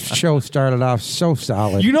 Man, this show started off so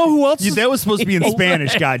solid. You know who else? is That was supposed to be in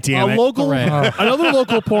Spanish, a goddammit. local, another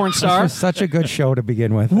local porn This star was such a good show to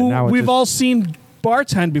begin with. and who now it's we've just- all seen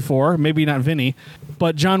bartend before. Maybe not Vinnie,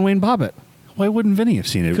 but John Wayne Bobbitt. Why wouldn't Vinny have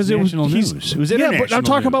seen it? Because it was national he's- news. It was yeah, international but I'm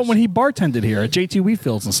talking about news. when he bartended here at JT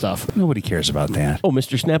Wheatfields and stuff. Nobody cares about that. Oh,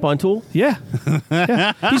 Mr. Snap-on Tool? Yeah,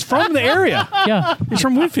 yeah. He's from the area. Yeah. He's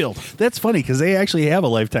from Wheatfield. That's funny because they actually have a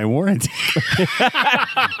lifetime warranty.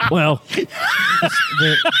 Well,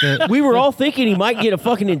 We were all thinking he might get a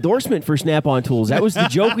fucking endorsement for Snap-on Tools. That was the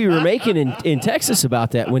joke we were making in Texas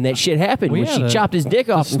about that when that shit happened, Well, when yeah, she the- chopped his dick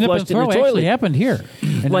off and snip and flushed in the throw actually toilet. happened here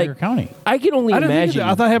in Like- Dagger County. I can only I didn't think imagine.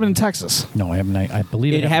 I thought it happened in Texas. No, I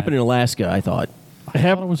believe it happened in Alaska, I thought. I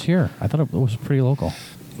thought it was here. I thought it was pretty local.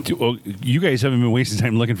 Well, you guys haven't been wasting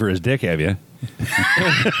time looking for his dick, have you?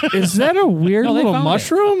 Is that a weird No, they little found it.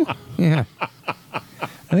 mushroom? Yeah.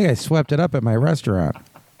 I think I swept it up at my restaurant.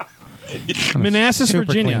 Manassas, Super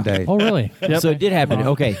Virginia. clean day. Oh, really? So it did happen.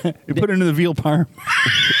 Okay. You put it into the veal parm.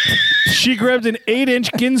 She grabbed an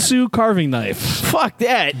 8-inch Ginsu carving knife. Fuck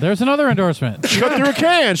that. There's another endorsement. She cut through a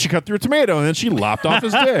can. She cut through a tomato, and then she lopped off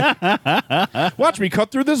his dick. Watch me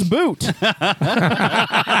cut through this boot. Can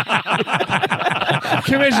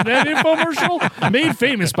you imagine that infomercial? Made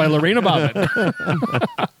famous by Lorena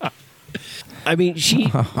Bobbitt. I mean,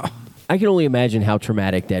 I can only imagine how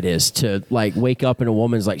traumatic that is to, like, wake up and a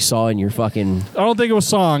woman's, like, sawing your fucking... I don't think it was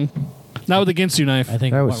song. Not with the Ginsu knife. I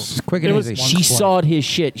think That was quick and It was- easy. She sawed his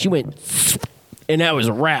shit. She went... And that was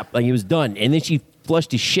a wrap. Like, he was done. And then she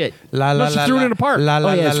flushed his shit. La, No, she threw it in a park. La,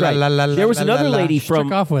 la, Oh, yeah, that's la, right. la, la, la, There was la, another la, la. lady took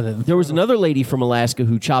from... off with it. There was another lady from Alaska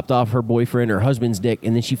who chopped off her boyfriend or husband's dick,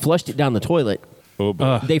 and then she flushed it down the toilet. Oh,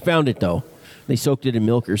 boy. They found it, though. They soaked it in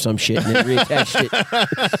milk or some shit and then reattached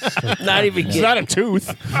it. Not even It's kidding. not a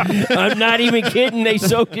tooth. I'm not even kidding. They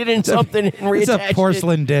soaked it in something and reattached It's a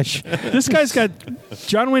porcelain dish. This guy's got...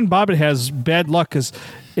 John Wayne Bobbitt has bad luck because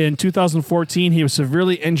in 2014 he was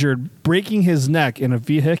severely injured, breaking his neck in a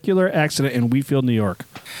vehicular accident in Wheatfield, New York.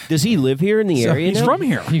 Does he live here in the area? He's now? from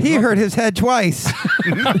here. He hurt his head twice.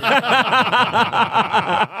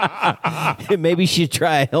 Maybe she should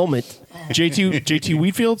try a helmet. JT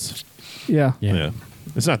Wheatfields? Yeah. Yeah.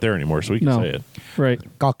 It's not there anymore, so we can No. say it. Right.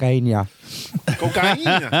 Cocaine. Cocaine.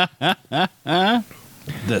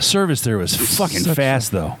 The service there was fucking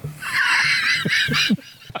fast, though.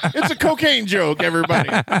 It's a cocaine joke, everybody.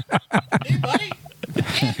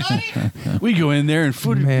 We go in there and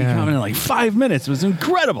food would be Man. coming in like 5 minutes. It was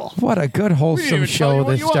incredible. What a good wholesome even tell you show what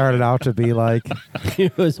this you want. started out to be like.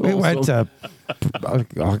 It was We went to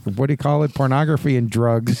what do you call it? Pornography and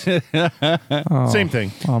drugs. Same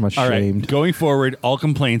thing. I'm All right. ashamed. Going forward, all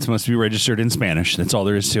complaints must be registered in Spanish. That's all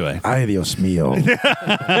there is to it. Ay, Dios mío.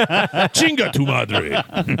 Chinga tu madre.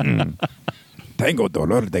 Tengo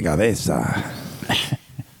dolor de cabeza.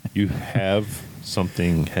 You have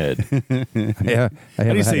something head. Yeah, I How do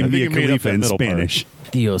you have say a think Mia you made up Khalifa that in middle part. Spanish?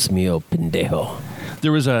 Dios mío, pendejo.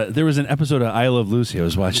 There was an episode of I Love Lucy I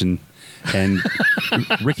was watching, and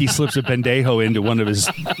Ricky slips a pendejo into one of his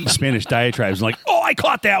Spanish diatribes. And like, oh, I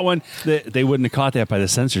caught that one. They wouldn't have caught that by the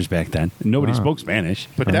censors back then. Nobody spoke Spanish.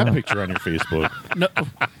 Put that picture on your Facebook. No.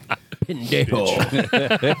 Pendejo.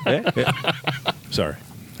 Sorry.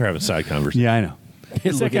 We're having a side conversation. Yeah, I know.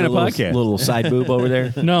 It's that kind of podcast. Little side boob over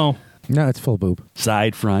there. No. No, it's full boob.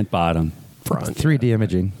 Side, front, bottom. Front. 3D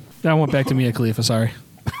imaging. I went back to Mia Khalifa. Sorry.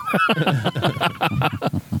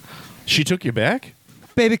 She took you back?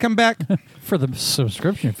 Baby, come back. For the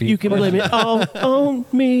subscription fee. You can blame it all on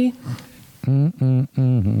me.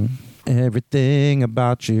 Everything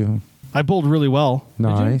about you. I bowled really well.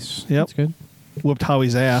 Nice. Yep. That's good. Whooped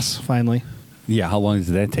Howie's ass, finally. Yeah, how long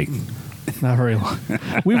did that take? Not very long.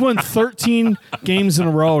 We've won 13 games in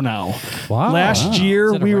a row now. Wow. Last year,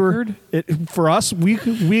 Is that a we record? were... For us, we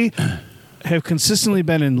have consistently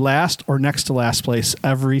been in last or next to last place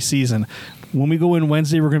every season. When we go in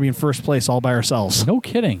Wednesday, we're going to be in first place all by ourselves. No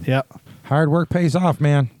kidding. Yep. Hard work pays off,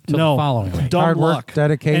 man. Till no. the following week. Dumb Hard work, luck.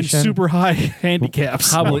 dedication. And super high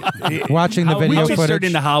handicaps. Watching the video we footage.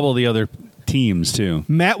 starting to hobble the other teams, too.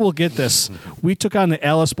 Matt will get this. We took on the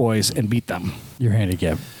Alice boys and beat them. Your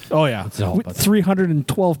handicap. Oh, yeah. all about that.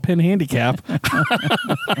 312 pin handicap.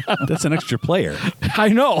 That's an extra player. I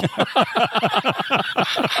know.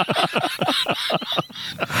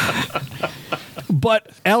 But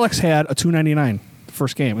Alex had a 299 the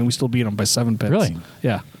first game, and we still beat him by 7 pins. Really?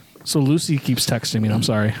 Yeah. So Lucy keeps texting me, and I'm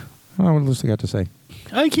sorry. Oh, what Lucy got to say?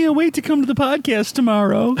 I can't wait to come to the podcast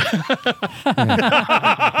tomorrow.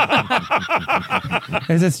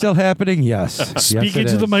 Is it still happening? Yes. Speak yes, it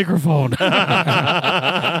into the is. microphone.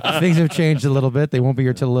 Things have changed a little bit. They won't be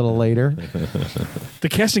here till a little later. The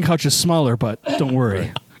casting couch is smaller, but don't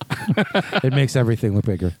worry. It makes everything look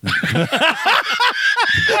bigger.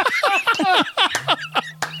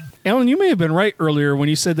 Alan, you may have been right earlier when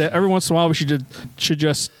you said that every once in a while we should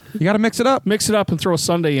just You got to mix it up. mix it up and throw a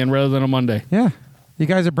Sunday in rather than a Monday. Yeah. You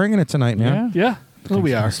guys are bringing it tonight, man. Yeah, well,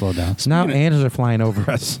 we are. Slow down. Now angels are flying over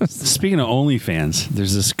us. Speaking of OnlyFans,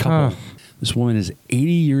 there's this couple. This woman is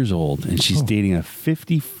 80 years old, and she's dating a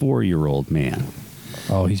 54-year-old man.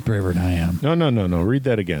 Oh, he's braver than I am. No. Read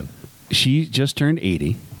that again. She just turned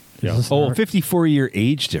 80. Yeah. Is this, Oh, an, 54-year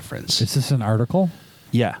age difference. is this an article?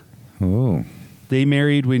 Yeah. Ooh. They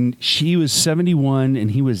married when she was 71 and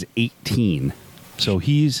he was 18. So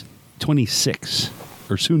he's 26,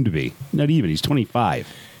 or soon to be. Not even, he's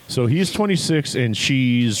 25. So he's 26 and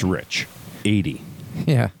she's rich. 80.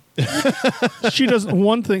 Yeah. She doesn't.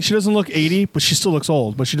 One thing, she doesn't look 80, but she still looks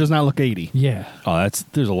old. But she does not look 80. Yeah. Oh,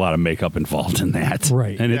 there's a lot of makeup involved in that.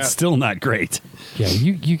 Right. And Yeah. it's still not great. Yeah,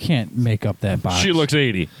 you can't make up that box. She looks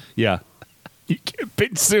 80. Yeah. You can't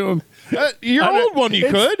pitch zoom. Your old one, you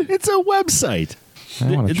could. It's a website.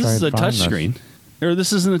 I wanna This try is a and find touch this. screen. Or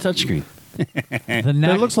this isn't a touch screen. The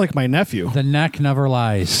neck, That looks like my nephew. the neck never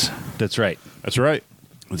lies. That's right. That's right.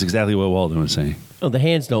 That's exactly what Walden was saying. Oh, the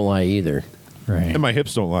hands don't lie either. Right. And my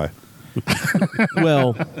hips don't lie.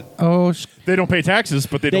 Well, Oh, They don't pay taxes,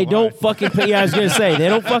 but they they don't lie. fucking pay. Yeah, I was gonna say they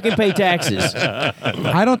don't fucking pay taxes.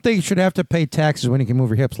 I don't think you should have to pay taxes when you can move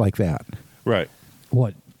your hips like that. Right.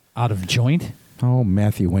 What? Out of joint? Oh,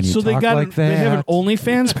 Matthew, when you So talk they got like that. they have an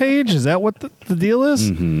OnlyFans page. Is that what the deal is?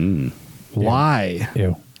 Mm-hmm. Why?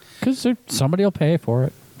 Ew. Because somebody will pay for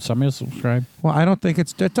it. Somebody will subscribe. Well, I don't think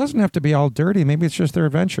it doesn't have to be all dirty. Maybe it's just their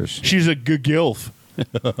adventures. She's a good gilf.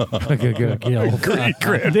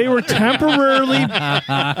 Good. They were temporarily.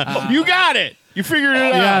 You got it. You figured it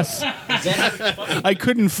out. Yes, I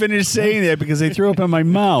couldn't finish saying that because they threw up in my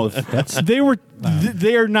mouth. they were.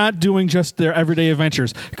 They are not doing just their everyday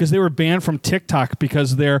adventures because they were banned from TikTok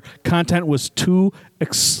because their content was too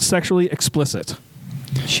sexually explicit.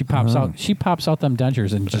 She pops out. She pops out them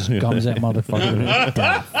dentures and just gums that motherfucker to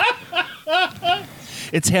death.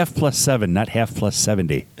 It's half plus 7, not half plus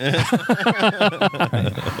 70. Does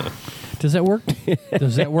that work?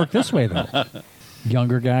 Does that work this way though?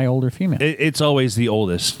 Younger guy, older female. It's always the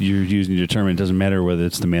oldest you're using to determine. It doesn't matter whether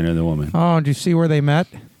it's the man or the woman. Oh, did you see where they met?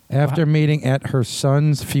 After meeting at her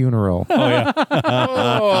son's funeral. Oh, yeah.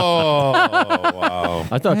 Oh, wow.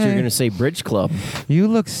 I thought you were going to say Bridge Club. You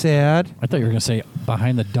look sad. I thought you were going to say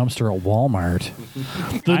behind the dumpster at Walmart.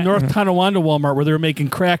 The North Tonawanda Walmart where they were making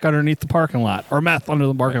crack underneath the parking lot or meth under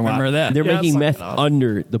the parking lot. Remember that? They're Yeah, making it's meth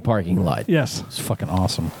under the parking lot. Yes. It's fucking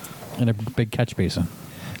awesome. In a big catch basin.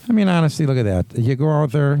 I mean, honestly, look at that. You go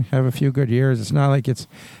out there, have a few good years. It's not like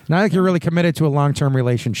you're really committed to a long-term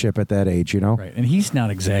relationship at that age, you know? Right. And he's not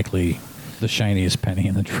exactly the shiniest penny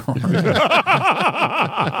in the drawer.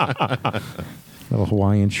 Little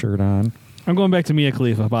Hawaiian shirt on. I'm going back to Mia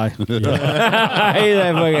Khalifa. Bye. Hey,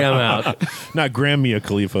 that fucking I'm out. Not Graham Mia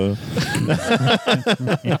Khalifa.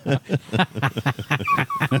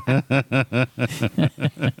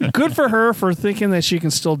 Good for her for thinking that she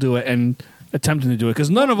can still do it and attempting to do it because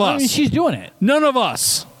none of I mean, us, she's doing it. none of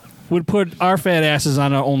us would put our fat asses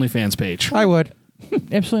on our OnlyFans page. I would.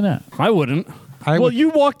 Absolutely not. I wouldn't. I well, would- you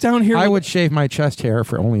walk down here I with- would shave my chest hair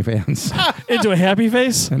for OnlyFans into a happy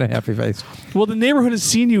face. and a happy face. Well, the neighborhood has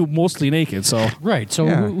seen you mostly naked, so Right. So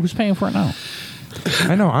Yeah. who's paying for it now?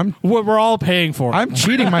 I know. we're all paying for it. I'm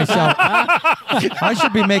cheating myself. I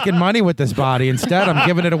should be making money with this body. Instead, I'm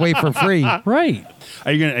giving it away for free. Right.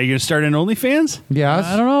 Are you gonna start an OnlyFans? Yes.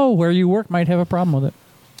 I don't know. Where you work might have a problem with it.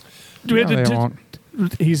 Do we have No, to they t-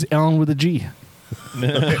 won't. He's Allyn with a G.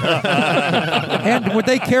 And would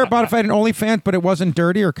they care about if I had an OnlyFans, but it wasn't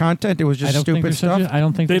dirty or content? It was just stupid there's stuff. I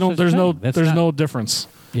don't think They don't. There's There's no difference.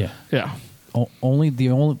 Yeah. Yeah. Only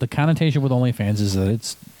the connotation with OnlyFans is that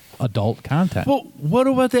it's adult content. Well, what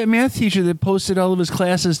about that math teacher that posted all of his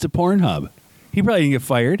classes to Pornhub? He probably didn't get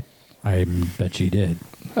fired. I bet she did.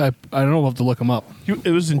 I don't know. We'll have to look him up.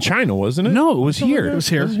 It was in China, wasn't it? No, it was here. It was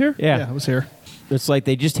here. Yeah. it was here. It's like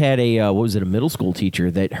they just had a a middle school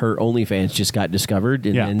teacher that her OnlyFans just got discovered,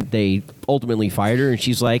 and Yeah. then they ultimately fired her, and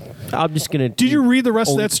she's like, "I'm just gonna." Did you read the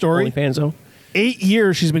rest of that story? OnlyFans though? 8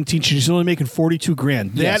 years she's been teaching. She's only making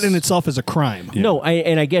 $42,000. Yes. That in itself is a crime. No,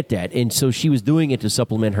 I get that, and so she was doing it to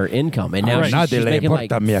supplement her income, and now Right. she's making like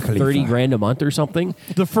Nadele porta, Mia Khalifa. $30,000 a month or something.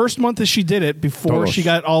 The first month that she did it, before Todos. she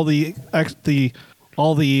got all the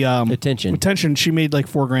attention, she made like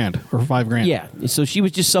 $4,000 or $5,000. Yeah, so she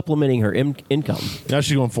was just supplementing her income. Now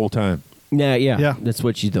she's going full time. Yeah. That's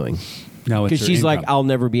what she's doing. No, it's Because her she's like, income. I'll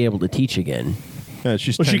never be able to teach again. Yeah,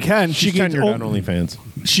 she's Well, she can. She's She can- tenured on oh. OnlyFans.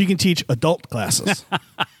 She can teach adult classes.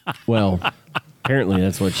 Well, apparently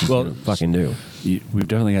that's what she's gonna fucking do. We've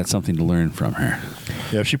definitely got something to learn from her.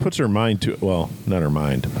 Yeah, if she puts her mind to it. Well, not her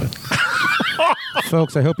mind, but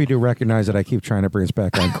Folks, I hope you do recognize that I keep trying to bring us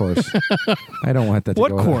back on course. I don't want that to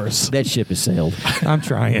What go course? That ship has sailed. I'm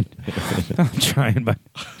trying. But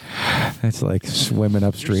it's like swimming you're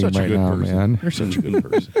upstream such a right good now, person. man. You're such a good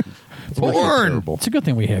person. Porn! It's a good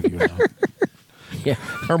thing we have you now. Yeah.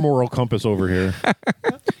 Our moral compass over here.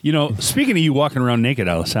 You know, speaking of you walking around naked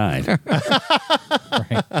outside,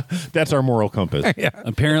 That's our moral compass.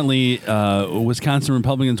 apparently Wisconsin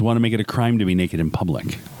Republicans want to make it a crime to be naked in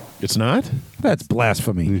public. It's not? That's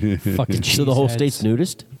blasphemy. Fucking So the whole cheeseheads. state's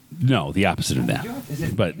nudist? No, the opposite of that.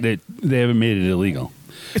 But they haven't made it illegal.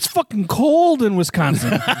 It's fucking cold in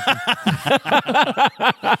Wisconsin.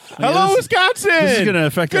 Hello, Wisconsin! This is going to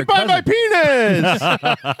affect our Goodbye, my cousin.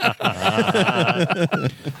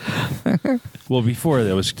 penis! Well, before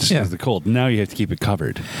that was just 'cause Yeah. of the cold. Now you have to keep it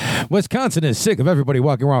covered. Wisconsin is sick of everybody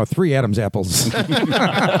walking around with 3 Adam's apples.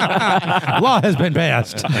 Law has been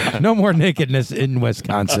passed. No more nakedness in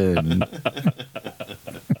Wisconsin.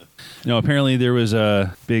 No, apparently there was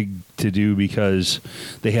a big to-do because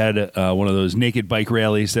they had one of those naked bike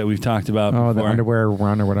rallies that we've talked about Oh, the before. underwear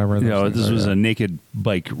run or whatever. You know, those this things was are. a naked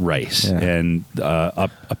bike race, Yeah. and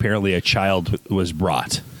apparently a child was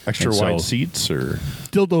brought. Extra And so- wide seats, or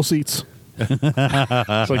Dildo seats.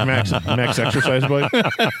 it's like Max exercise bike.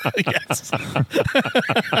 Yes.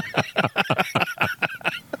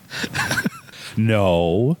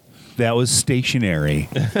 No, that was stationary.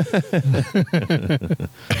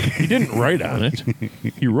 He didn't write on it.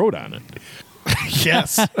 He wrote on it.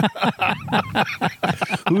 Yes.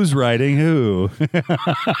 Who's riding who?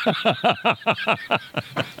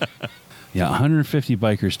 Yeah, 150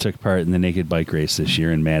 bikers took part in the naked bike race this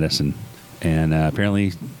year in Madison. And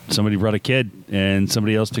apparently somebody brought a kid and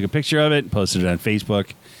somebody else took a picture of it, posted it on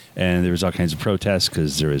Facebook. And there was all kinds of protests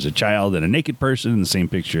because there was a child and a naked person in the same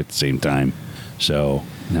picture at the same time. So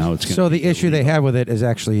Now it's gonna So be the issue they illegal. have with it is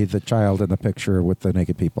actually the child in the picture with the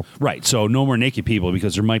naked people. Right. So no more naked people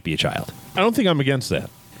because there might be a child. I don't think I'm against that.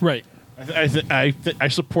 Right. I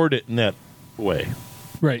support it in that way.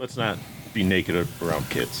 Right. Let's not be naked around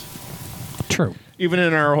kids. True. Even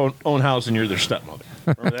in our own house, and you're their stepmother.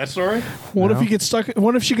 Remember that story? What if he gets stuck?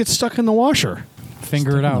 What if she gets stuck in the washer?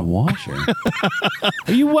 Finger it The out. washer.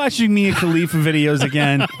 Are you watching Mia Khalifa videos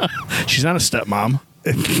again? She's not a stepmom.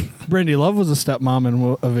 Brandy Love was a stepmom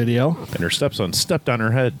in a video. And her stepson stepped on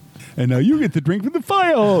her head. And now you get to drink from the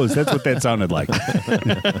fire hose. That's what that sounded like.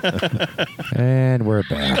 And we're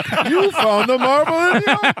back. You found the marble in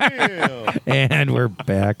the oatmeal. And we're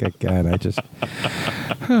back again. I just...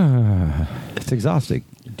 it's exhausting.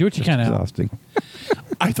 Do what you can. Al. Exhausting.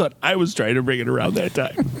 I thought I was trying to bring it around that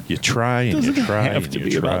time. You try and you try have and to you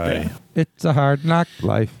be about try. that. It's a hard knock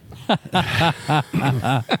life.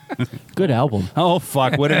 Good album. Oh,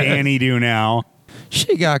 fuck. What did Annie do now?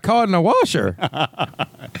 She got caught in a washer.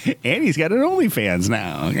 Annie's got an OnlyFans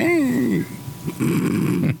now.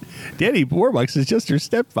 Danny Warbucks is just her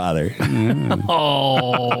stepfather.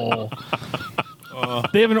 Oh.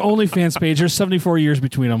 They have an OnlyFans page. There's 74 years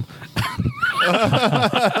between them.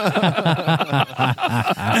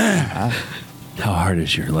 How hard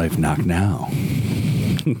is your life knock now?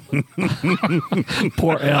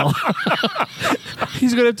 Poor Al.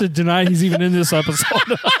 He's going to have to deny he's even in this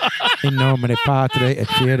episode. In nomine Patri et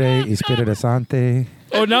Filii et Spiritus Sancti.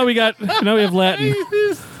 Oh, now we have Latin.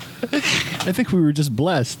 I think we were just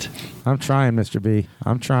blessed. I'm trying, Mr. B.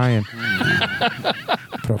 I'm trying.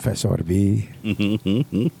 Professor B.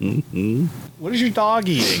 What is your dog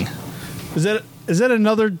eating? Is that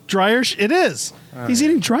another dryer? It is. He's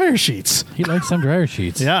eating dryer sheets. He likes some dryer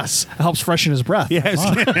sheets. Yes, it helps freshen his breath. Yes.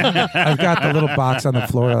 I've got the little box on the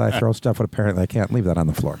floor that I throw stuff, but apparently I can't leave that on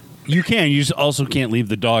the floor. You can. You just also can't leave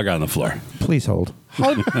the dog on the floor. Please hold.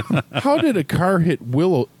 How did a car hit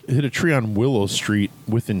a tree on Willow Street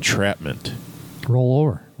with entrapment?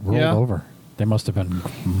 Rolled Yeah. over. They must have been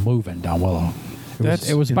moving down Willow. That's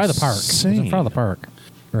It was by the park. It was in insane. front of the park,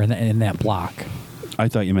 or in that block. I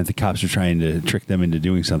thought you meant the cops were trying to trick them into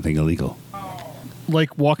doing something illegal.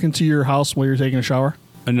 Like walk into your house while you're taking a shower.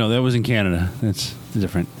 No, that was in Canada. That's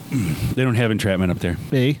different. They don't have entrapment up there.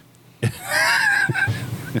 B.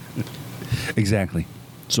 Exactly.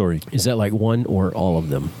 Sorry. Is that like one or all of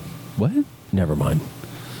them? What? Never mind.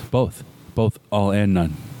 Both. Both, all, and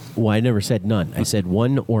none. Well, I never said none. I said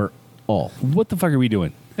one or all. What the fuck are we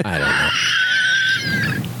doing? I don't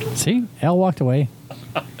know. See, Al walked away.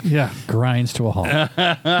 Yeah, Grinds to a halt.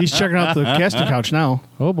 he's checking out the casting couch now.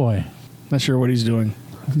 Oh boy. Not sure what he's doing.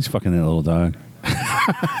 He's fucking that little dog.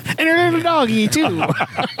 And her little doggy too.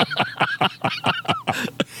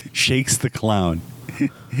 Shakes the clown.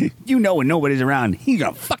 You know when nobody's around, he's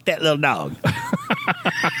gonna fuck that little dog.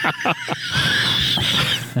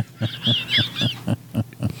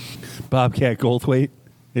 Bobcat Goldthwait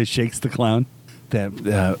is Shakes the clown. That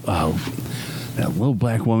little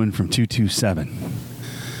black woman from 227.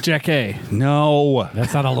 Jack A. No,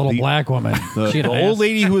 That's not a little black woman. the She had an old ass.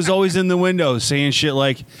 lady who was always in the window saying shit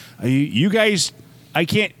like, "You guys, I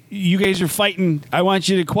can't. You guys are fighting. I want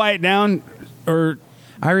you to quiet down or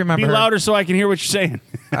I remember be her. louder so I can hear what you're saying."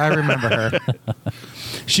 I remember her.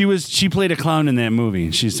 She played a clown in that movie,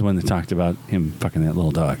 and she's the one that talked about him fucking that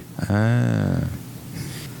little dog.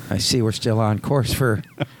 I see we're still on course for...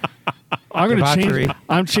 I'm going to Debauchery. change.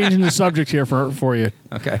 I'm changing the subject here for you.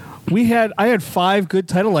 Okay. I had 5 good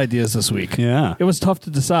title ideas this week. Yeah. It was tough to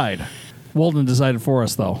decide. Walden decided for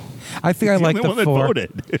us though. I think I like only one the that 4.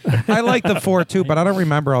 voted. I like the 4 too, but I don't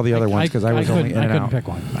remember all the other ones because I was only in I and couldn't out. pick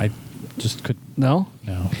one. I just could. No.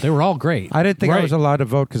 No, they were all great. I didn't think I Right. was allowed to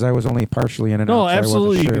vote because I was only partially in and No, out. So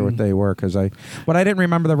absolutely. I wasn't sure what they were but I didn't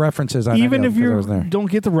remember the references. On Even any if of them 'cause I you was there.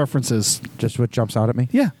 don't get the references. Just what jumps out at me.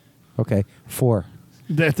 Yeah. Okay, 4.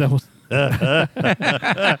 That was.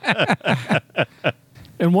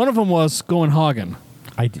 And one of them was going Hagen,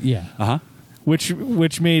 Yeah. Uh-huh.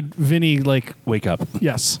 which made Vinny like Wake up.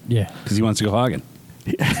 yes. Yeah. Because he wants to go hogging.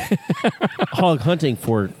 Hog hunting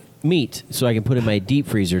for meat so I can put in my deep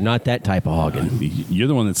freezer, not that type of hogging. You're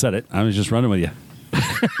the one that said it. I was just running with you.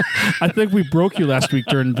 I think we broke you last week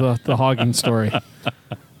during the hogging story.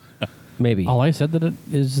 Maybe. All I said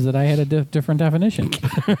is that I had a different definition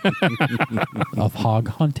of hog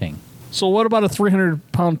hunting. So what about a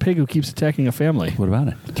 300-pound pig who keeps attacking a family? What about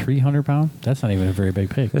it? 300 pound? That's not even a very big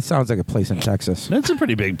pig. This sounds like a place in Texas. That's a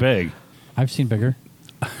pretty big pig. I've seen bigger.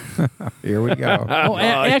 Here we go. Oh,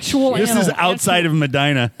 actual. This is outside of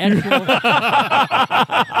Medina. Actual,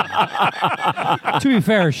 to be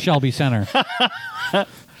fair, Shelby Center.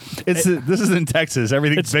 This is in Texas.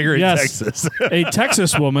 Everything's bigger in Texas. A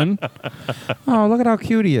Texas woman Oh, look at how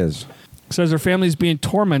cute he is. says her family is being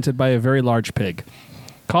tormented by a very large pig,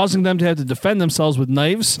 causing them to have to defend themselves with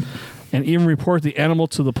knives and even report the animal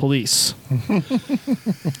to the police.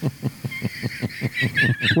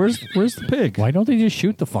 Where's the pig? Why don't they just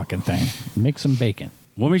shoot the fucking thing? Make some bacon.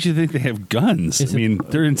 What makes you think they have guns?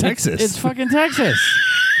 They're in Texas. It's fucking Texas.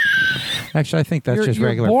 Actually, I think that's just you're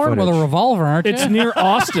regular born footage. with a revolver, aren't you? It's near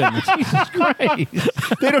Austin. Jesus Christ.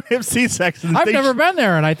 They don't have C-sections. I've never been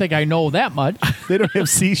there, and I think I know that much. They don't have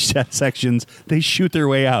C-sections. They shoot their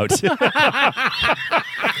way out.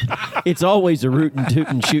 It's always a rootin'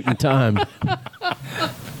 tootin' shooting time.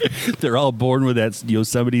 They're all born with that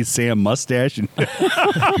Yosemite Sam mustache. And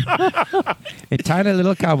In tiny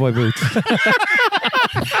little cowboy boots.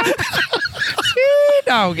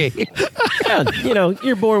 Doggy. Yeah,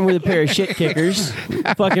 you're born with a pair of shit kickers,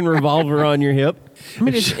 fucking revolver on your hip. I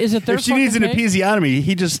mean, is it their if she needs an fucking pig? episiotomy,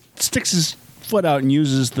 he just sticks his foot out and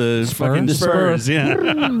uses the fucking The spur. spurs.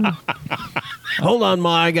 Yeah. Hold on,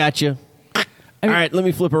 Ma, I got you. All right, let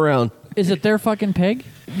me flip around. Is it their fucking pig?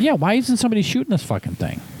 Yeah, why isn't somebody shooting this fucking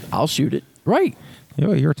thing? I'll shoot it. Right.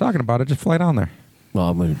 You were talking about it. Just fly down there. Well,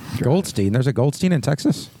 I'm gonna Goldstein. There's a Goldstein in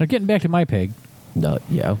Texas. Now, getting back to my pig. No,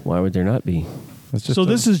 yeah. Why would there not be? It's just So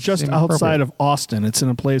this is just seem outside appropriate. of Austin. It's in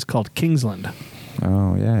a place called Kingsland.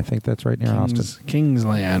 Oh, yeah. I think that's right near Austin.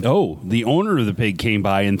 Kingsland. Oh, the owner of the pig came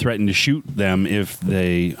by and threatened to shoot them if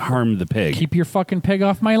they harmed the pig. Keep your fucking pig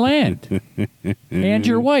off my land. And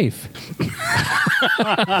your wife.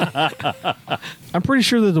 I'm pretty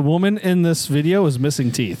sure that the woman in this video is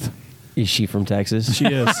missing teeth. Is she from Texas? She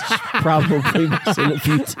is. Probably missing a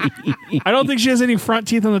few teeth. I don't think she has any front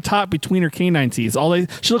teeth on the top between her canine teeth.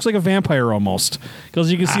 She looks like a vampire almost,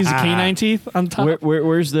 because you can see the canine teeth on top.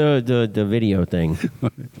 Where's the video thing?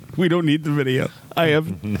 We don't need the video. I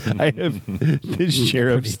have the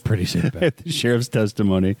sheriff's Pretty safe bet. the sheriff's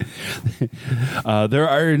testimony. There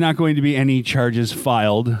are not going to be any charges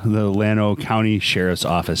filed, the Llano County Sheriff's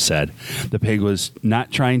Office said. The pig was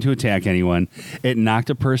not trying to attack anyone. It knocked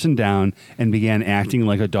a person down and began acting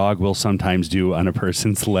like a dog will sometimes do on a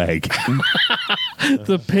person's leg.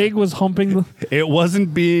 The pig was humping. It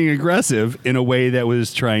wasn't being aggressive in a way that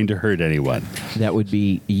was trying to hurt anyone. That would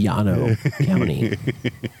be Llano County.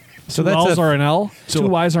 So Two L's are an L. Two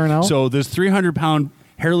Y's are an L. So this 300-pound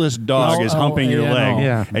hairless dog is humping your leg,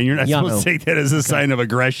 Yeah. and you're not Llano. supposed to take that as a sign of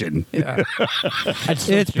aggression.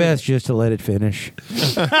 It's best just to let it finish.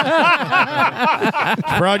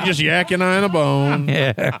 Probably just yakking on a bone.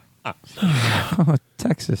 Yeah. Oh,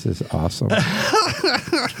 Texas is awesome.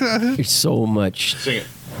 There's so much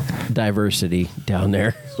diversity down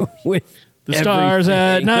there. With the stars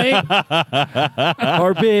at night.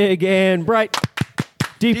 are big and bright,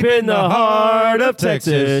 deep in the heart of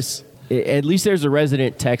Texas. At least there's a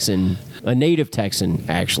resident Texan, a native Texan,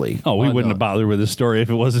 actually. Oh, we wouldn't have bothered with this story if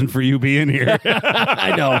it wasn't for you being here.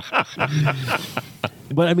 I know.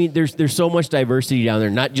 But I mean, there's so much diversity down there,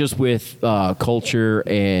 not just with culture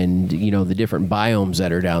and the different biomes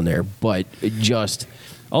that are down there, but just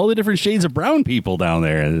All the different shades of brown people down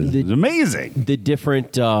there. It's amazing. the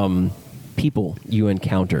different people you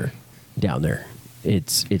encounter down there.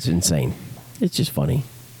 It's insane. It's just funny.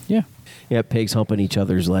 Yeah. Yeah, pigs humping each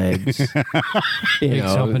other's legs. Pigs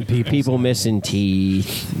humping people missing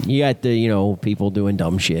teeth. You got the people doing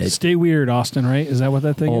dumb shit. Stay weird, Austin, right? Is that what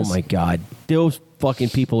that thing Oh is? my god, those fucking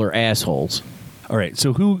people are assholes. All right,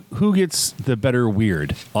 so who gets the better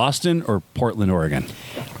weird, Austin or Portland, Oregon?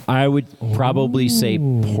 I would probably say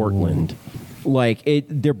Portland. Like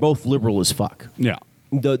they're both liberal as fuck. Yeah.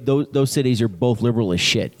 Those cities are both liberal as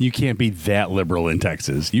shit. You can't be that liberal in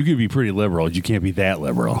Texas. You can be pretty liberal. You can't be that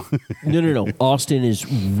liberal. No. Austin is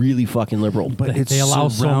really fucking liberal. But They it's allow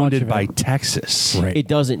so surrounded much of by it. Texas. Right. It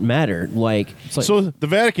doesn't matter. Like, So the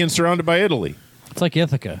Vatican's surrounded by Italy. It's like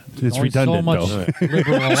Ithaca. It's Only redundant, so much though.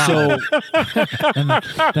 liberal allowed. so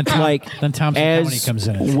then Thompson County comes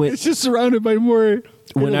in. when, It's just surrounded by more.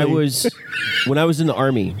 when I Italy. was in the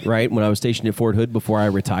Army, right? When I was stationed at Fort Hood before I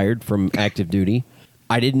retired from active duty,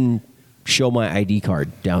 I didn't show my ID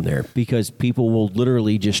card down there because people will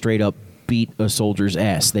literally just straight up beat a soldier's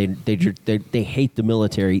ass. They hate the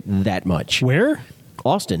military that much. Where?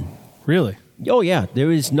 Austin. Really? Oh yeah,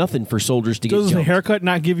 there is nothing for soldiers to get Does the jumped. haircut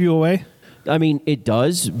not give you away? I mean, it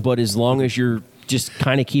does, but as long as you're just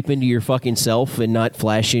kind of keeping to your fucking self and not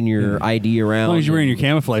flashing your ID around. As long as you're wearing your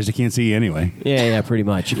camouflage, they can't see you anyway. Yeah, pretty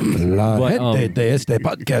much. La But, gente de este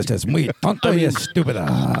podcast es muy tonta y estúpida.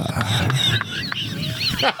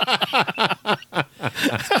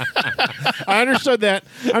 I understood that.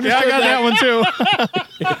 Yeah, I got that one too.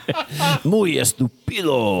 Muy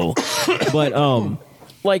estúpido. But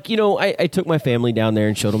like, you know, I took my family down there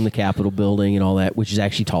and showed them the Capitol building and all that, which is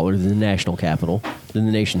actually taller than the national Capitol, than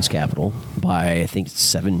the nation's capital by, I think,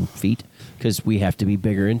 7 feet, because we have to be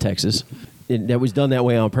bigger in Texas. That was done that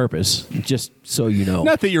way on purpose, just so you know.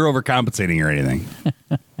 Not that you're overcompensating or anything.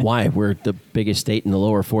 Why? We're the biggest state in the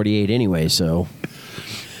lower 48 anyway, so.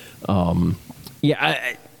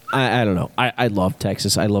 Yeah, I don't know. I love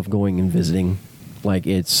Texas. I love going and visiting. Like,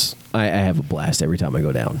 I have a blast every time I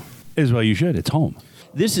go down. As well you should. It's home.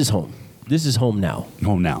 This is home. This is home now.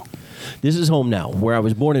 Home now. This is home now. Where I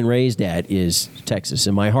was born and raised at is Texas,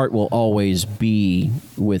 and my heart will always be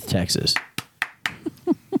with Texas.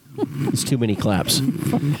 It's too many claps.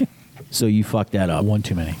 So you fucked that up. One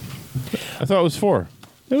too many. I thought it was 4.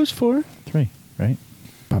 It was 4. 3, right?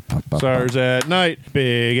 Stars at night,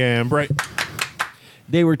 big and bright.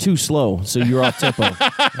 They were too slow, so you're off tempo.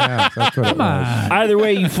 Yeah, that's what it Come was. on. Either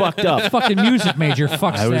way, you fucked up. Fucking music major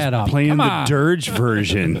fucks I was that up. playing Come the on. dirge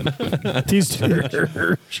version. It's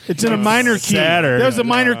in a minor key. There's a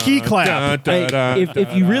minor key clap. Hey,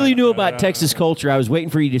 if you really knew about Texas culture, I was waiting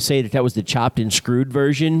for you to say that was the chopped and screwed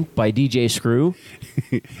version by DJ Screw.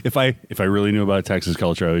 If I really knew about Texas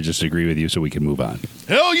culture, I would just agree with you so we can move on.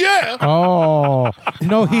 Hell yeah! Oh,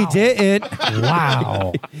 no, he didn't.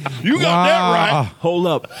 Wow. You got that right. Hold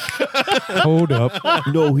up. Hold up.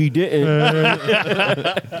 No, he didn't.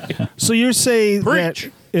 So you're saying Preach.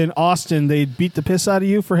 that in Austin they beat the piss out of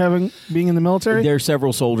you for being in the military? There are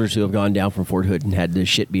several soldiers who have gone down from Fort Hood and had the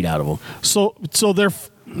shit beat out of them. So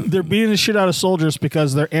they're beating the shit out of soldiers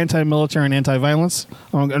because they're anti-military and anti-violence.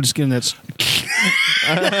 I'm just kidding. That's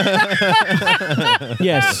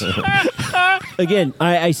Yes. Again,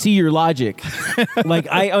 I see your logic. Like,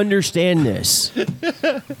 I understand this.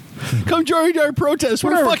 Come join our protest.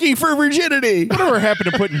 We're fucking for virginity. Whatever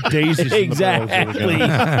happened to putting daisies in the barrels of the gun?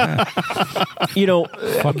 Exactly. You know,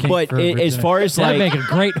 Fucking but for as far as That'd like, make a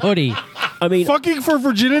great hoodie. I mean, fucking for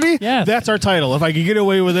virginity. Yes. That's our title. If I could get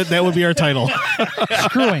away with it, that would be our title.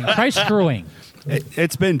 Screwing. Try screwing.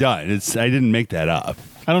 It's been done. I didn't make that up.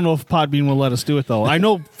 I don't know if Podbean will let us do it though. I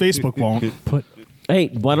know Facebook won't. hey,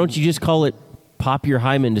 why don't you just call it Pop Your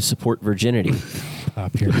Hymen to support virginity?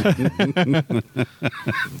 Pop here.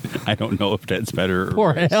 I don't know if that's better. Or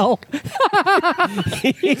Poor hell.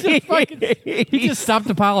 He just stopped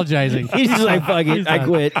apologizing. He's just like, fuck it, I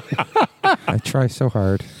quit. I try so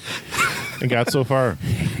hard. And got so far.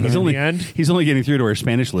 He's only getting through to our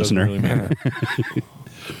Spanish Doesn't listener. really matter.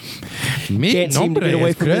 Mi Can't seem to get nombre away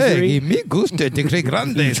es from Greg misery. y mi gusto de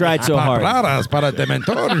grandes You tried so hard. palabras para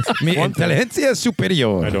dementor. Mi inteligencia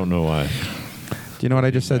superior. I don't know why. Do you know what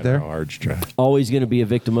I just said there? Hard try. Always going to be a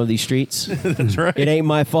victim of these streets. That's right. It ain't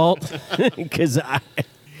my fault. Because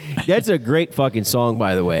that's a great fucking song,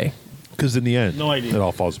 by the way. Because in the end, No idea. it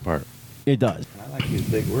all falls apart. It does. I like to use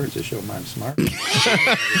big words to show I'm smart.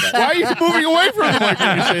 Why are you moving away from the mic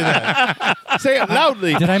when you say that? Say it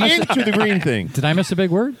loudly. Did I miss it? into the green thing. Did I miss a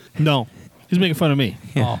big word? No, he's making fun of me.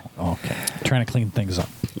 Oh, okay. Trying to clean things up.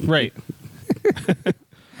 Right.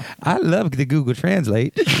 I love the Google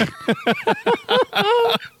Translate. Even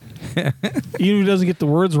if he doesn't get the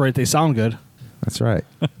words right, they sound good. That's right.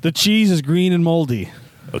 The cheese is green and moldy.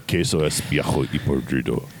 A queso es viejo y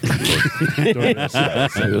podrido.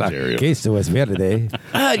 Queso es verde.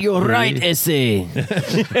 Ah, you're right, Essay.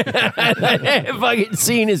 That fucking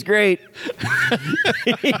scene is great.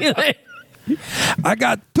 I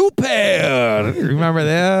got 2 pair. Remember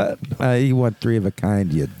that? You want 3 of a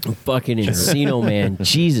kind, you. Fucking Encino Man.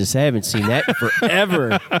 Jesus, I haven't seen that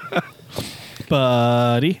forever.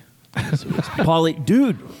 Buddy. Paulie,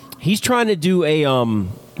 dude, he's trying to do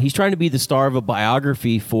he's trying to be the star of a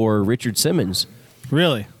biography for Richard Simmons.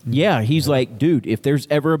 Really? Yeah, he's like, dude, if there's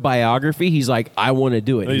ever a biography, he's like, I want to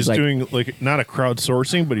do it. He's like, doing like not a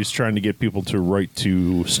crowdsourcing, but he's trying to get people to write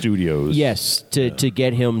to studios. yes, to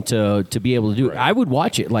get him to be able to do it. I would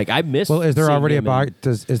watch it. Like, I miss. Well, is there seeing already him in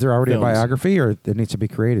is there already films. a biography, or it needs to be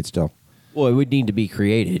created still? Well, it would need to be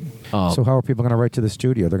created. So how are people going to write to the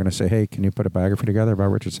studio? They're going to say, "Hey, can you put a biography together about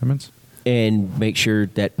Richard Simmons?" And make sure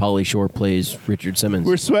that Pauly Shore plays Richard Simmons.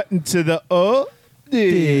 We're sweating to the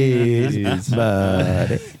Buddy.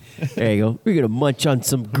 There you go. We're going to munch on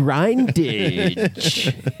some grindage.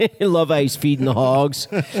 I love how he's feeding the hogs.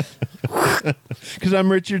 because I'm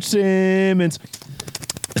Richard Simmons.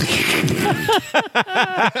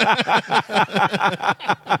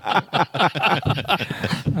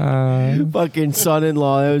 Fucking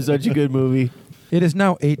son-in-law. That was such a good movie. It is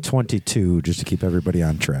now 8:22, just to keep everybody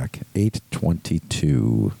on track.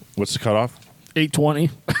 8:22. What's the cutoff? 8:20.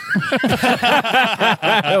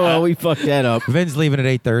 Well, we fucked that up. Vin's leaving at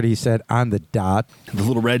 8:30. He said on the dot. The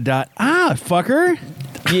little red dot. Ah, fucker.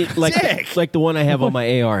 Yeah, like the one I have on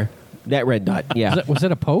my AR. That red dot. Yeah. Was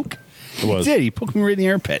it a poke? It was. Did he poked me right in the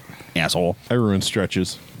armpit? Asshole. I ruin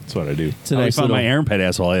stretches. That's what I do. It's a How nice he found little, my armpit,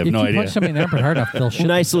 asshole. I have If no you idea. punch somebody in the armpit hard enough, they'll shit.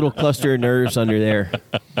 nice little cluster of nerves under there.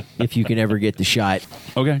 If you can ever get the shot.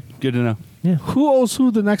 Okay, good to know. Who owes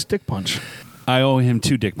who the next dick punch? I owe him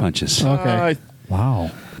 2 dick punches. Okay.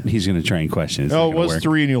 Wow. He's going to try and question it. It's No, not it gonna was work.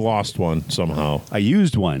 3 and you lost one somehow. I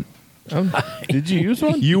used one. Did you use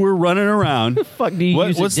one? You were running around. Fuck do you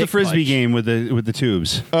use a What's the dick frisbee punch? game with the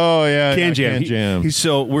tubes? Oh, yeah. Can jam. Can jam.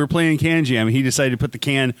 So we were playing can jam. He decided to put the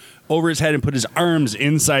can over his head and put his arms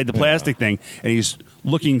inside the plastic thing, and he's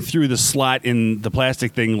looking through the slot in the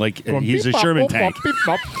plastic thing like he's a Sherman tank.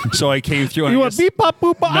 So I came through and You I went just beep bop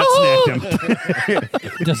boop bop. nut Oh! snapped him.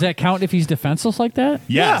 Does that count if he's defenseless like that?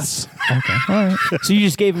 Yes. Okay. All right. So you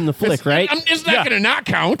just gave him the flick, right? It's not going to not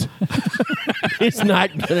count. It's not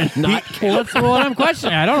going to not. Well, that's what I'm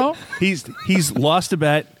questioning. I don't know. He's lost a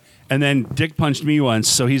bet and then dick punched me once.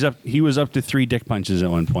 So he was up to 3 dick punches at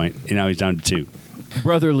one point, and now he's down to 2.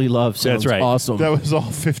 Brotherly love sounds That's right. awesome. That was all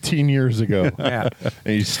 15 years ago. Yeah.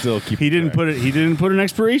 And you still keep He didn't put an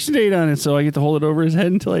expiration date on it, so I get to hold it over his head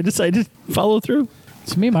until I decide to follow through.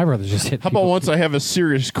 So me and my brother just hit. How about once I have a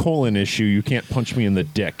serious colon issue, you can't punch me in the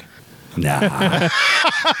dick. Nah.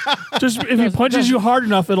 Just if he punches you hard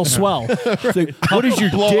enough, it'll swell. What does your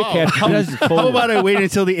dick have to do with How colon? about I wait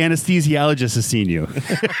until the anesthesiologist has seen you?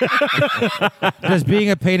 Does being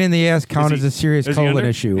a pain in the ass count as a serious Is he colon under?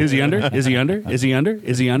 issue? Is he under? Is he under? Is he under?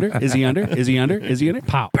 Is he under? Is he under? Is he under? Is he under?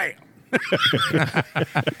 Pow. Bam.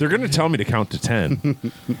 They're going to tell me to count to 10.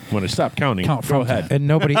 When I stop counting, Count go from ahead. And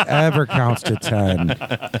nobody ever counts to 10.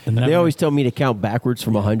 They always tell me to count backwards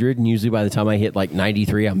from 100, and usually by the time I hit like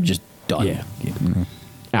 93, I'm just done. Yeah.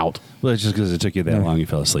 Out. Well, it's just because it took you that long, you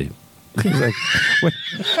fell asleep. He's like, what?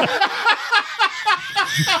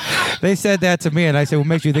 They said that to me, and I said, "What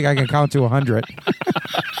makes you think I can count to 100?"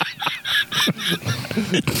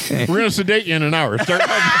 We're going to sedate you in an hour. Start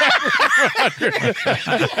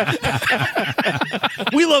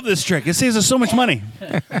We love this trick. It saves us so much money.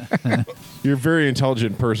 You're a very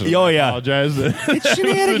intelligent person. Oh, I yeah. apologize. It's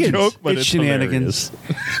shenanigans. a joke, but it's it's shenanigans.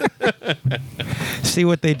 See,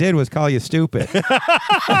 what they did was call you stupid.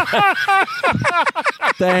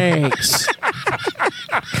 Thanks.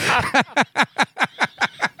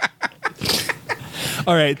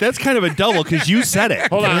 All right, that's kind of a double because you said it.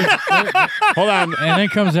 Hold on. Hold on. And then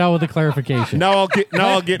comes out with a clarification. Now I'll get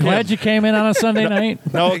Glad him. you came in on a Sunday night.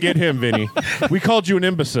 Now I'll get him, Vinny. We called you an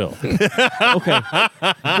imbecile. Okay.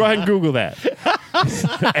 Go ahead and Google that.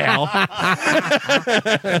 Al.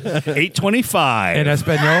 825. In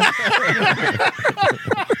Espanol.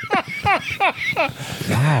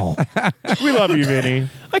 Wow. We love you, Vinny.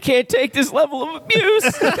 I can't take this level of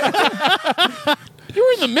abuse. You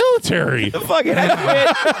were in the military. Fucking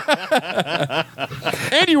I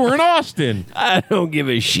quit. And you were in Austin. I don't give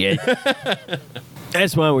a shit.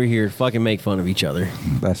 That's why we're here. Fucking make fun of each other.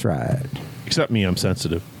 That's right. Except me, I'm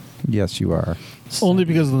sensitive. Yes, you are. Only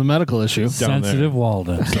because of the medical issue. Down there. Sensitive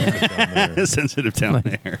Walden. Sensitive down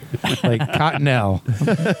there. Like Cottonelle.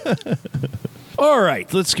 All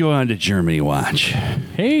right, let's go on to Germany Watch.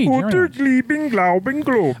 Hey, Jeremy.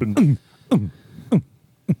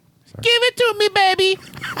 Give it to me, baby.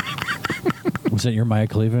 Was that your Maya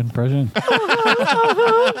Khalifa impression?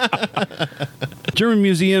 German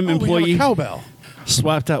museum We have employee a cowbell.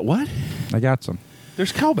 swapped out what? I got some.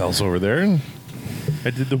 There's cowbells over there. And I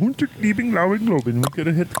did the Hunterliebing Lauben Globen. We could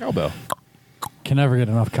have hit the cowbell. Can never get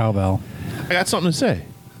enough cowbell. I got something to say.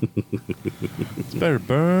 It's better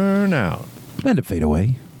burn out. Let it fade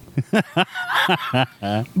away.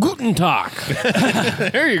 Guten Tag.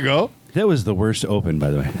 There you go. That was the worst open, by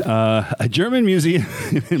the way. A German museum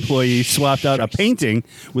employee swapped out a painting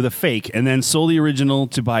with a fake and then sold the original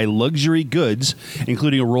to buy luxury goods,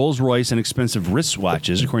 including a Rolls Royce and expensive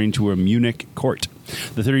wristwatches, according to a Munich court.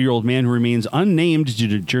 The 30-year-old man, who remains unnamed due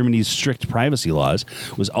to Germany's strict privacy laws,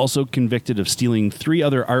 was also convicted of stealing 3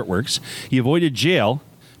 other artworks. He avoided jail,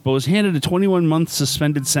 but was handed a 21-month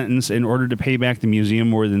suspended sentence in order to pay back the museum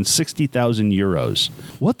more than 60,000 euros.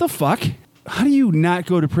 What the fuck? How do you not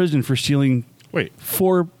go to prison for stealing Wait,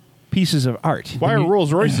 4 pieces of art? why are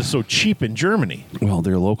Rolls Royces so cheap in Germany? Well,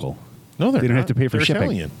 they're local. No, they're They don't not. have to pay for They're shipping.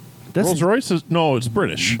 Italian. That's- Rolls Royce is it's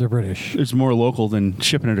British. They're British. It's more local than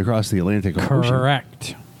shipping it across the Atlantic Ocean.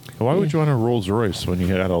 Correct. Why would you want a Rolls Royce when you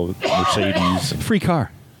had all the Mercedes? Free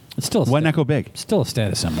car. It's still Why not go big? still a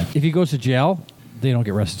status symbol. If he goes to jail, they don't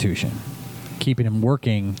get restitution. Keeping him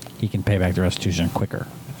working, he can pay back the restitution quicker.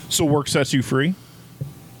 So work sets you free?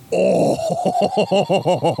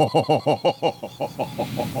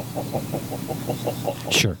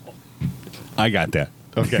 Sure. I got that.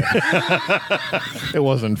 Okay. It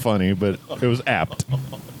wasn't funny, but it was apt.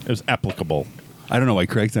 It was applicable. I don't know why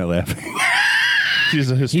Craig's not laughing.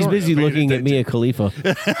 He's a He's historian. busy looking at Mia Khalifa.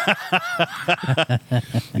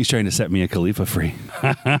 He's trying to set Mia Khalifa free.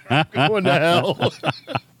 What the hell?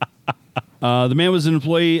 The man was an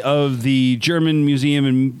employee of the German Museum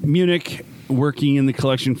in Munich, working in the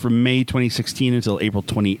collection from May 2016 until April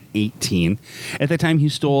 2018. At that time, he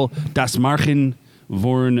stole Das Märchen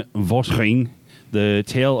von Voschring, The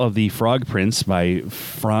Tale of the Frog Prince by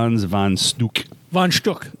Franz von Stuck. Von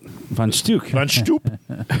Stuck. Von Stuck. Von Stoop.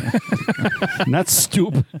 Not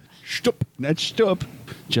Stoop. Stoop. Not Stoop.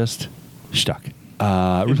 Just Stuck.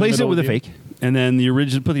 Replace it with a fake. And then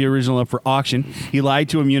put the original up for auction. He lied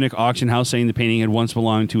to a Munich auction house saying the painting had once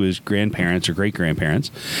belonged to his grandparents or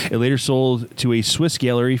great-grandparents. It later sold to a Swiss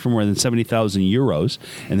gallery for more than 70,000 euros,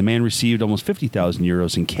 and the man received almost 50,000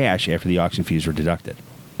 euros in cash after the auction fees were deducted.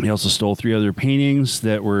 He also stole 3 other paintings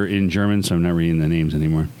that were in German, so I'm not reading the names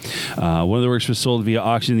anymore. One of the works was sold via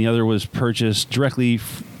auction. The other was purchased directly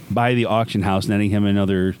by the auction house, netting him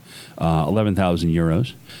another 11,000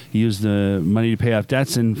 euros. He used the money to pay off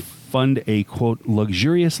debts and fund a, quote,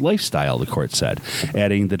 luxurious lifestyle, the court said,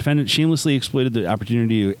 adding the defendant shamelessly exploited the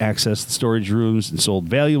opportunity to access the storage rooms and sold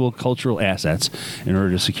valuable cultural assets in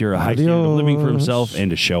order to secure a high standard of living for himself and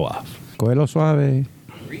to show off. Coelho suave.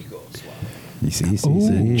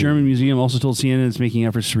 The German Museum also told CNN it's making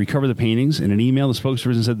efforts to recover the paintings. In an email, the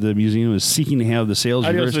spokesperson said the museum is seeking to have the sales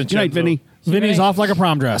reversed. Good night, Vinnie. Vinny's off like a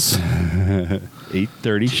prom dress.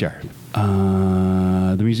 8:30 sharp.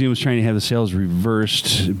 The museum was trying to have the sales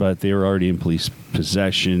reversed, but they were already in police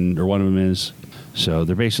possession, or one of them is. So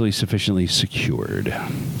they're basically sufficiently secured.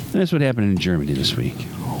 And that's what happened in Germany this week.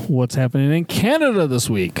 What's happening in Canada this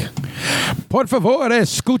week? Por favor,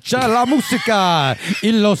 escucha la música.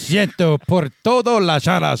 Y lo siento por todo la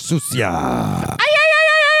cara sucia. Ay, ay, ay,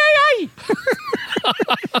 ay, ay, ay.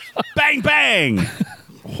 Bang, bang.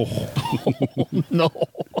 No.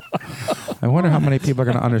 I wonder how many people are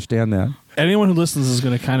going to understand that. Anyone who listens is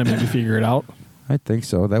going to kind of maybe figure it out. I think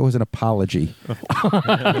so. That was an apology. For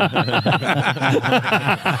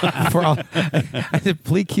all, I said,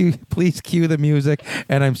 please cue the music,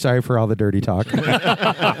 and I'm sorry for all the dirty talk.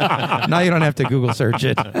 Now you don't have to Google search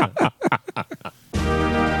it.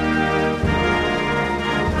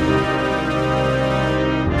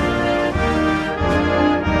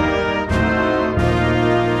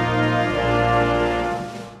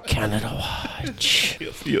 Canada Watch.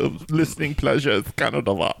 Your listening pleasure is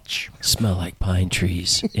Canada Watch. Smell like pine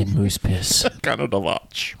trees in moose piss. Canada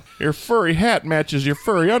Watch. Your furry hat matches your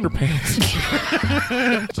furry underpants.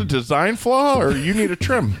 It's a design flaw, or you need a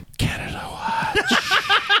trim? Canada Watch.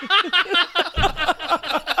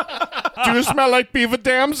 Do you smell like beaver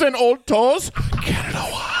dams and old toes? Canada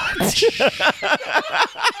Watch.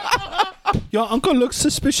 Your uncle looks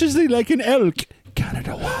suspiciously like an elk.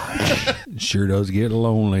 Canada Watch. Sure does get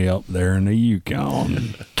lonely up there in the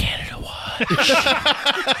Yukon. Canada Watch.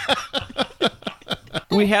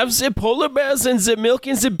 We have the polar bears and the milk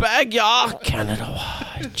in the bag, y'all. Canada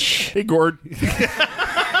Watch. Hey, Gord.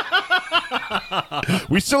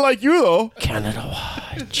 We still like you, though. Canada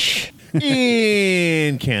Watch.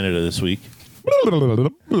 In Canada this week.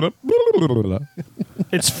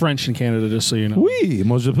 It's French in Canada, just so you know. Oui,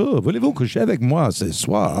 moi je peux. Voulez-vous coucher avec moi ce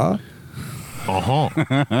soir?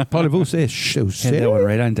 Parlez-vous c'est Had that one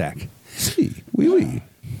right on deck. Si, oui, oui.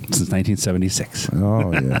 Since 1976.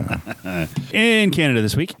 Oh, yeah. In Canada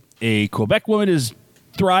this week, a Quebec woman is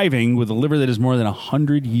thriving with a liver that is more than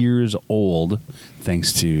 100 years old,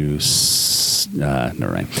 thanks to...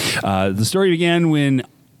 never mind. The story began when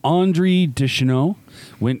Audrey Deschenaux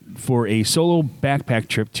went for a solo backpack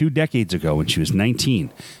trip 2 decades ago when she was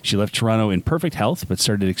 19. She left Toronto in perfect health, but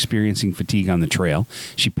started experiencing fatigue on the trail.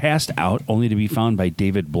 She passed out, only to be found by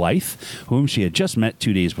David Blythe, whom she had just met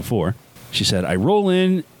 2 days before. She said, I roll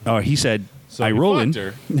in. Oh, he said, So I you roll in.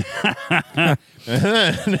 fucked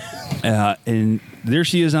her. And there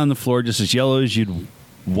she is on the floor, just as yellow as you'd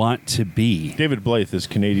want to be. David Blythe is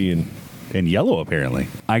Canadian. And yellow, apparently.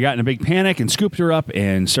 I got in a big panic and scooped her up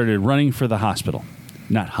and started running for the hospital.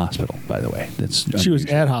 Not hospital, by the way. She was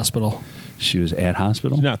at hospital. She was at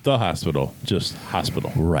hospital? Not the hospital, just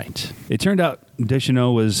hospital. Right. It turned out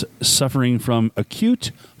Deschenaux was suffering from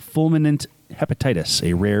acute fulminant hepatitis,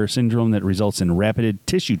 a rare syndrome that results in rapid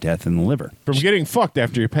tissue death in the liver. From getting fucked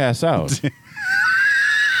after you pass out.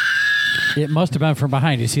 It must have been from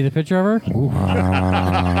behind. You see the picture of her?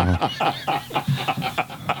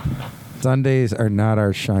 Sundays are not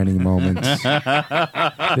our shining moments.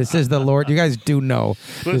 This is the Lord. You guys do know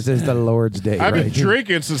this is the Lord's day. I've been right?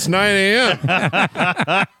 drinking since 9 a.m.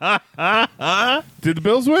 Did the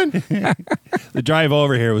Bills win? The drive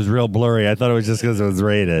over here was real blurry. I thought it was just because it was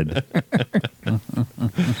rated.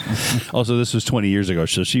 Also, this was 20 years ago,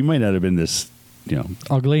 so she might not have been this,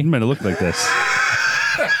 Ugly. might have looked like this.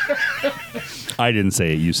 I didn't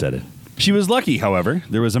say it. You said it. She was lucky, however.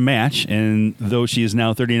 There was a match, and though she is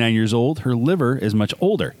now 39 years old, her liver is much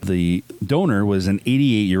older. The donor was an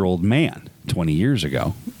 88-year-old man 20 years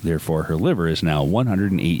ago. Therefore, her liver is now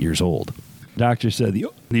 108 years old. Doctor said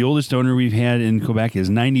the oldest donor we've had in Quebec is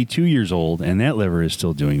 92 years old, and that liver is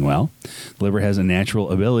still doing well. The liver has a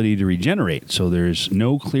natural ability to regenerate, so there's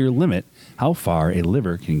no clear limit how far a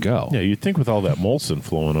liver can go. Yeah, you'd think with all that Molson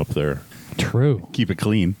flowing up there. True. Keep it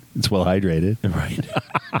clean. It's well hydrated. Right.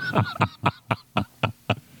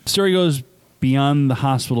 Story goes beyond the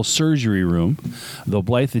hospital surgery room. Though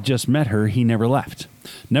Blythe had just met her, he never left.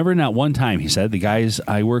 Never, not one time, he said. The guys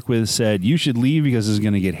I work with said, you should leave because it's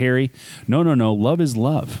going to get hairy. No. Love is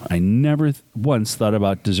love. I never once thought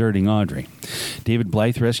about deserting Audrey. David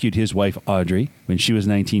Blythe rescued his wife, Audrey, when she was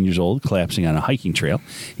 19 years old, collapsing on a hiking trail.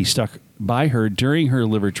 He stuck by her during her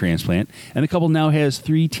liver transplant, and the couple now has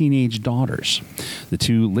 3 teenage daughters. The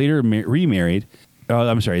two later married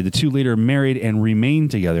and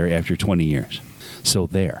remained together after 20 years. So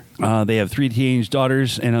there. They have 3 teenage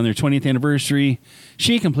daughters, and on their 20th anniversary,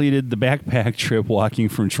 she completed the backpack trip walking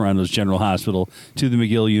from Toronto's General Hospital to the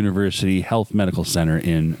McGill University Health Medical Center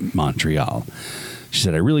in Montreal. She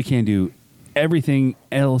said, I really can't do everything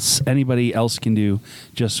else anybody else can do,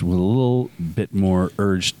 just with a little bit more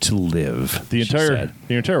urge to live. The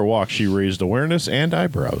entire walk, she raised awareness and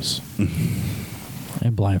eyebrows.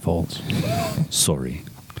 And blindfolds. Sorry.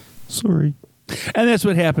 And that's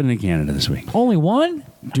what happened in Canada this week. Only one?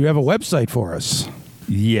 Do you have a website for us?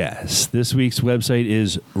 Yes. This week's website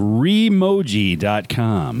is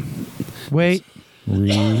remoji.com. Wait.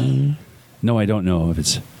 No, I don't know if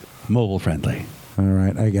it's mobile friendly. All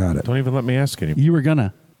right, I got it. Don't even let me ask anymore. You were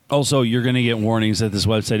gonna. Also, you're going to get warnings that this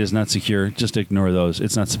website is not secure. Just ignore those.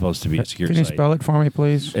 It's not supposed to be a secure Can you site. spell it for me,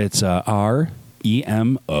 please? It's REMOJI.com.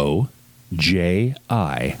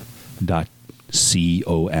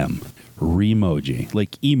 Remoji.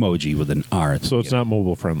 Like emoji with an R. So it's not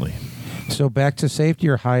mobile friendly. So back to safety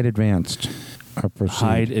or hide advanced? Or proceed?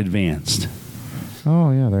 Hide advanced.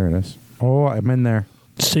 Oh, yeah, there it is. Oh, I'm in there.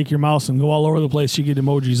 Just take your mouse and go all over the place. You get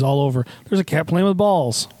emojis all over. There's a cat playing with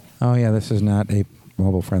balls. Oh, yeah, this is not a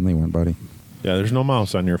mobile-friendly one, buddy. Yeah, there's no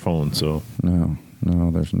mouse on your phone, so. No,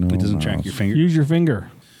 there's no It doesn't mouse. track your finger. Use your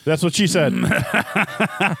finger. That's what she said. Did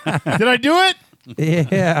I do it?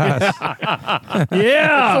 Yes.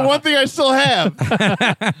 Yeah. The one thing I still have.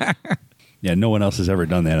 Yeah, no one else has ever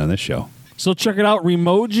done that on this show. So check it out,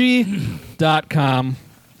 remoji.com.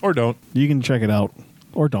 Or don't. You can check it out.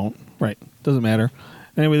 Or don't. Right. Doesn't matter.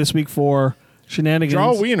 Anyway, this week for Shenanigans.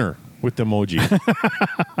 Draw a wiener with the emoji.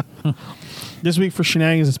 This week for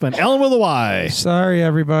Shenanigans, it's been Allyn with a Y. Sorry,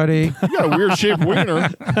 everybody. You got a weird-shaped wiener.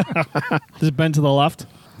 This is Ben to the left.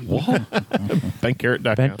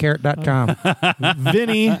 BenCarrot.com. BentCarrot.com.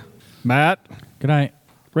 Vinnie. Matt. Good night.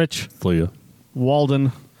 Rich. For you.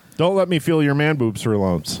 Walden. Don't let me feel your man boobs for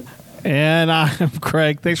lumps. And I'm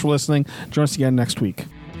Craig. Thanks for listening. Join us again next week.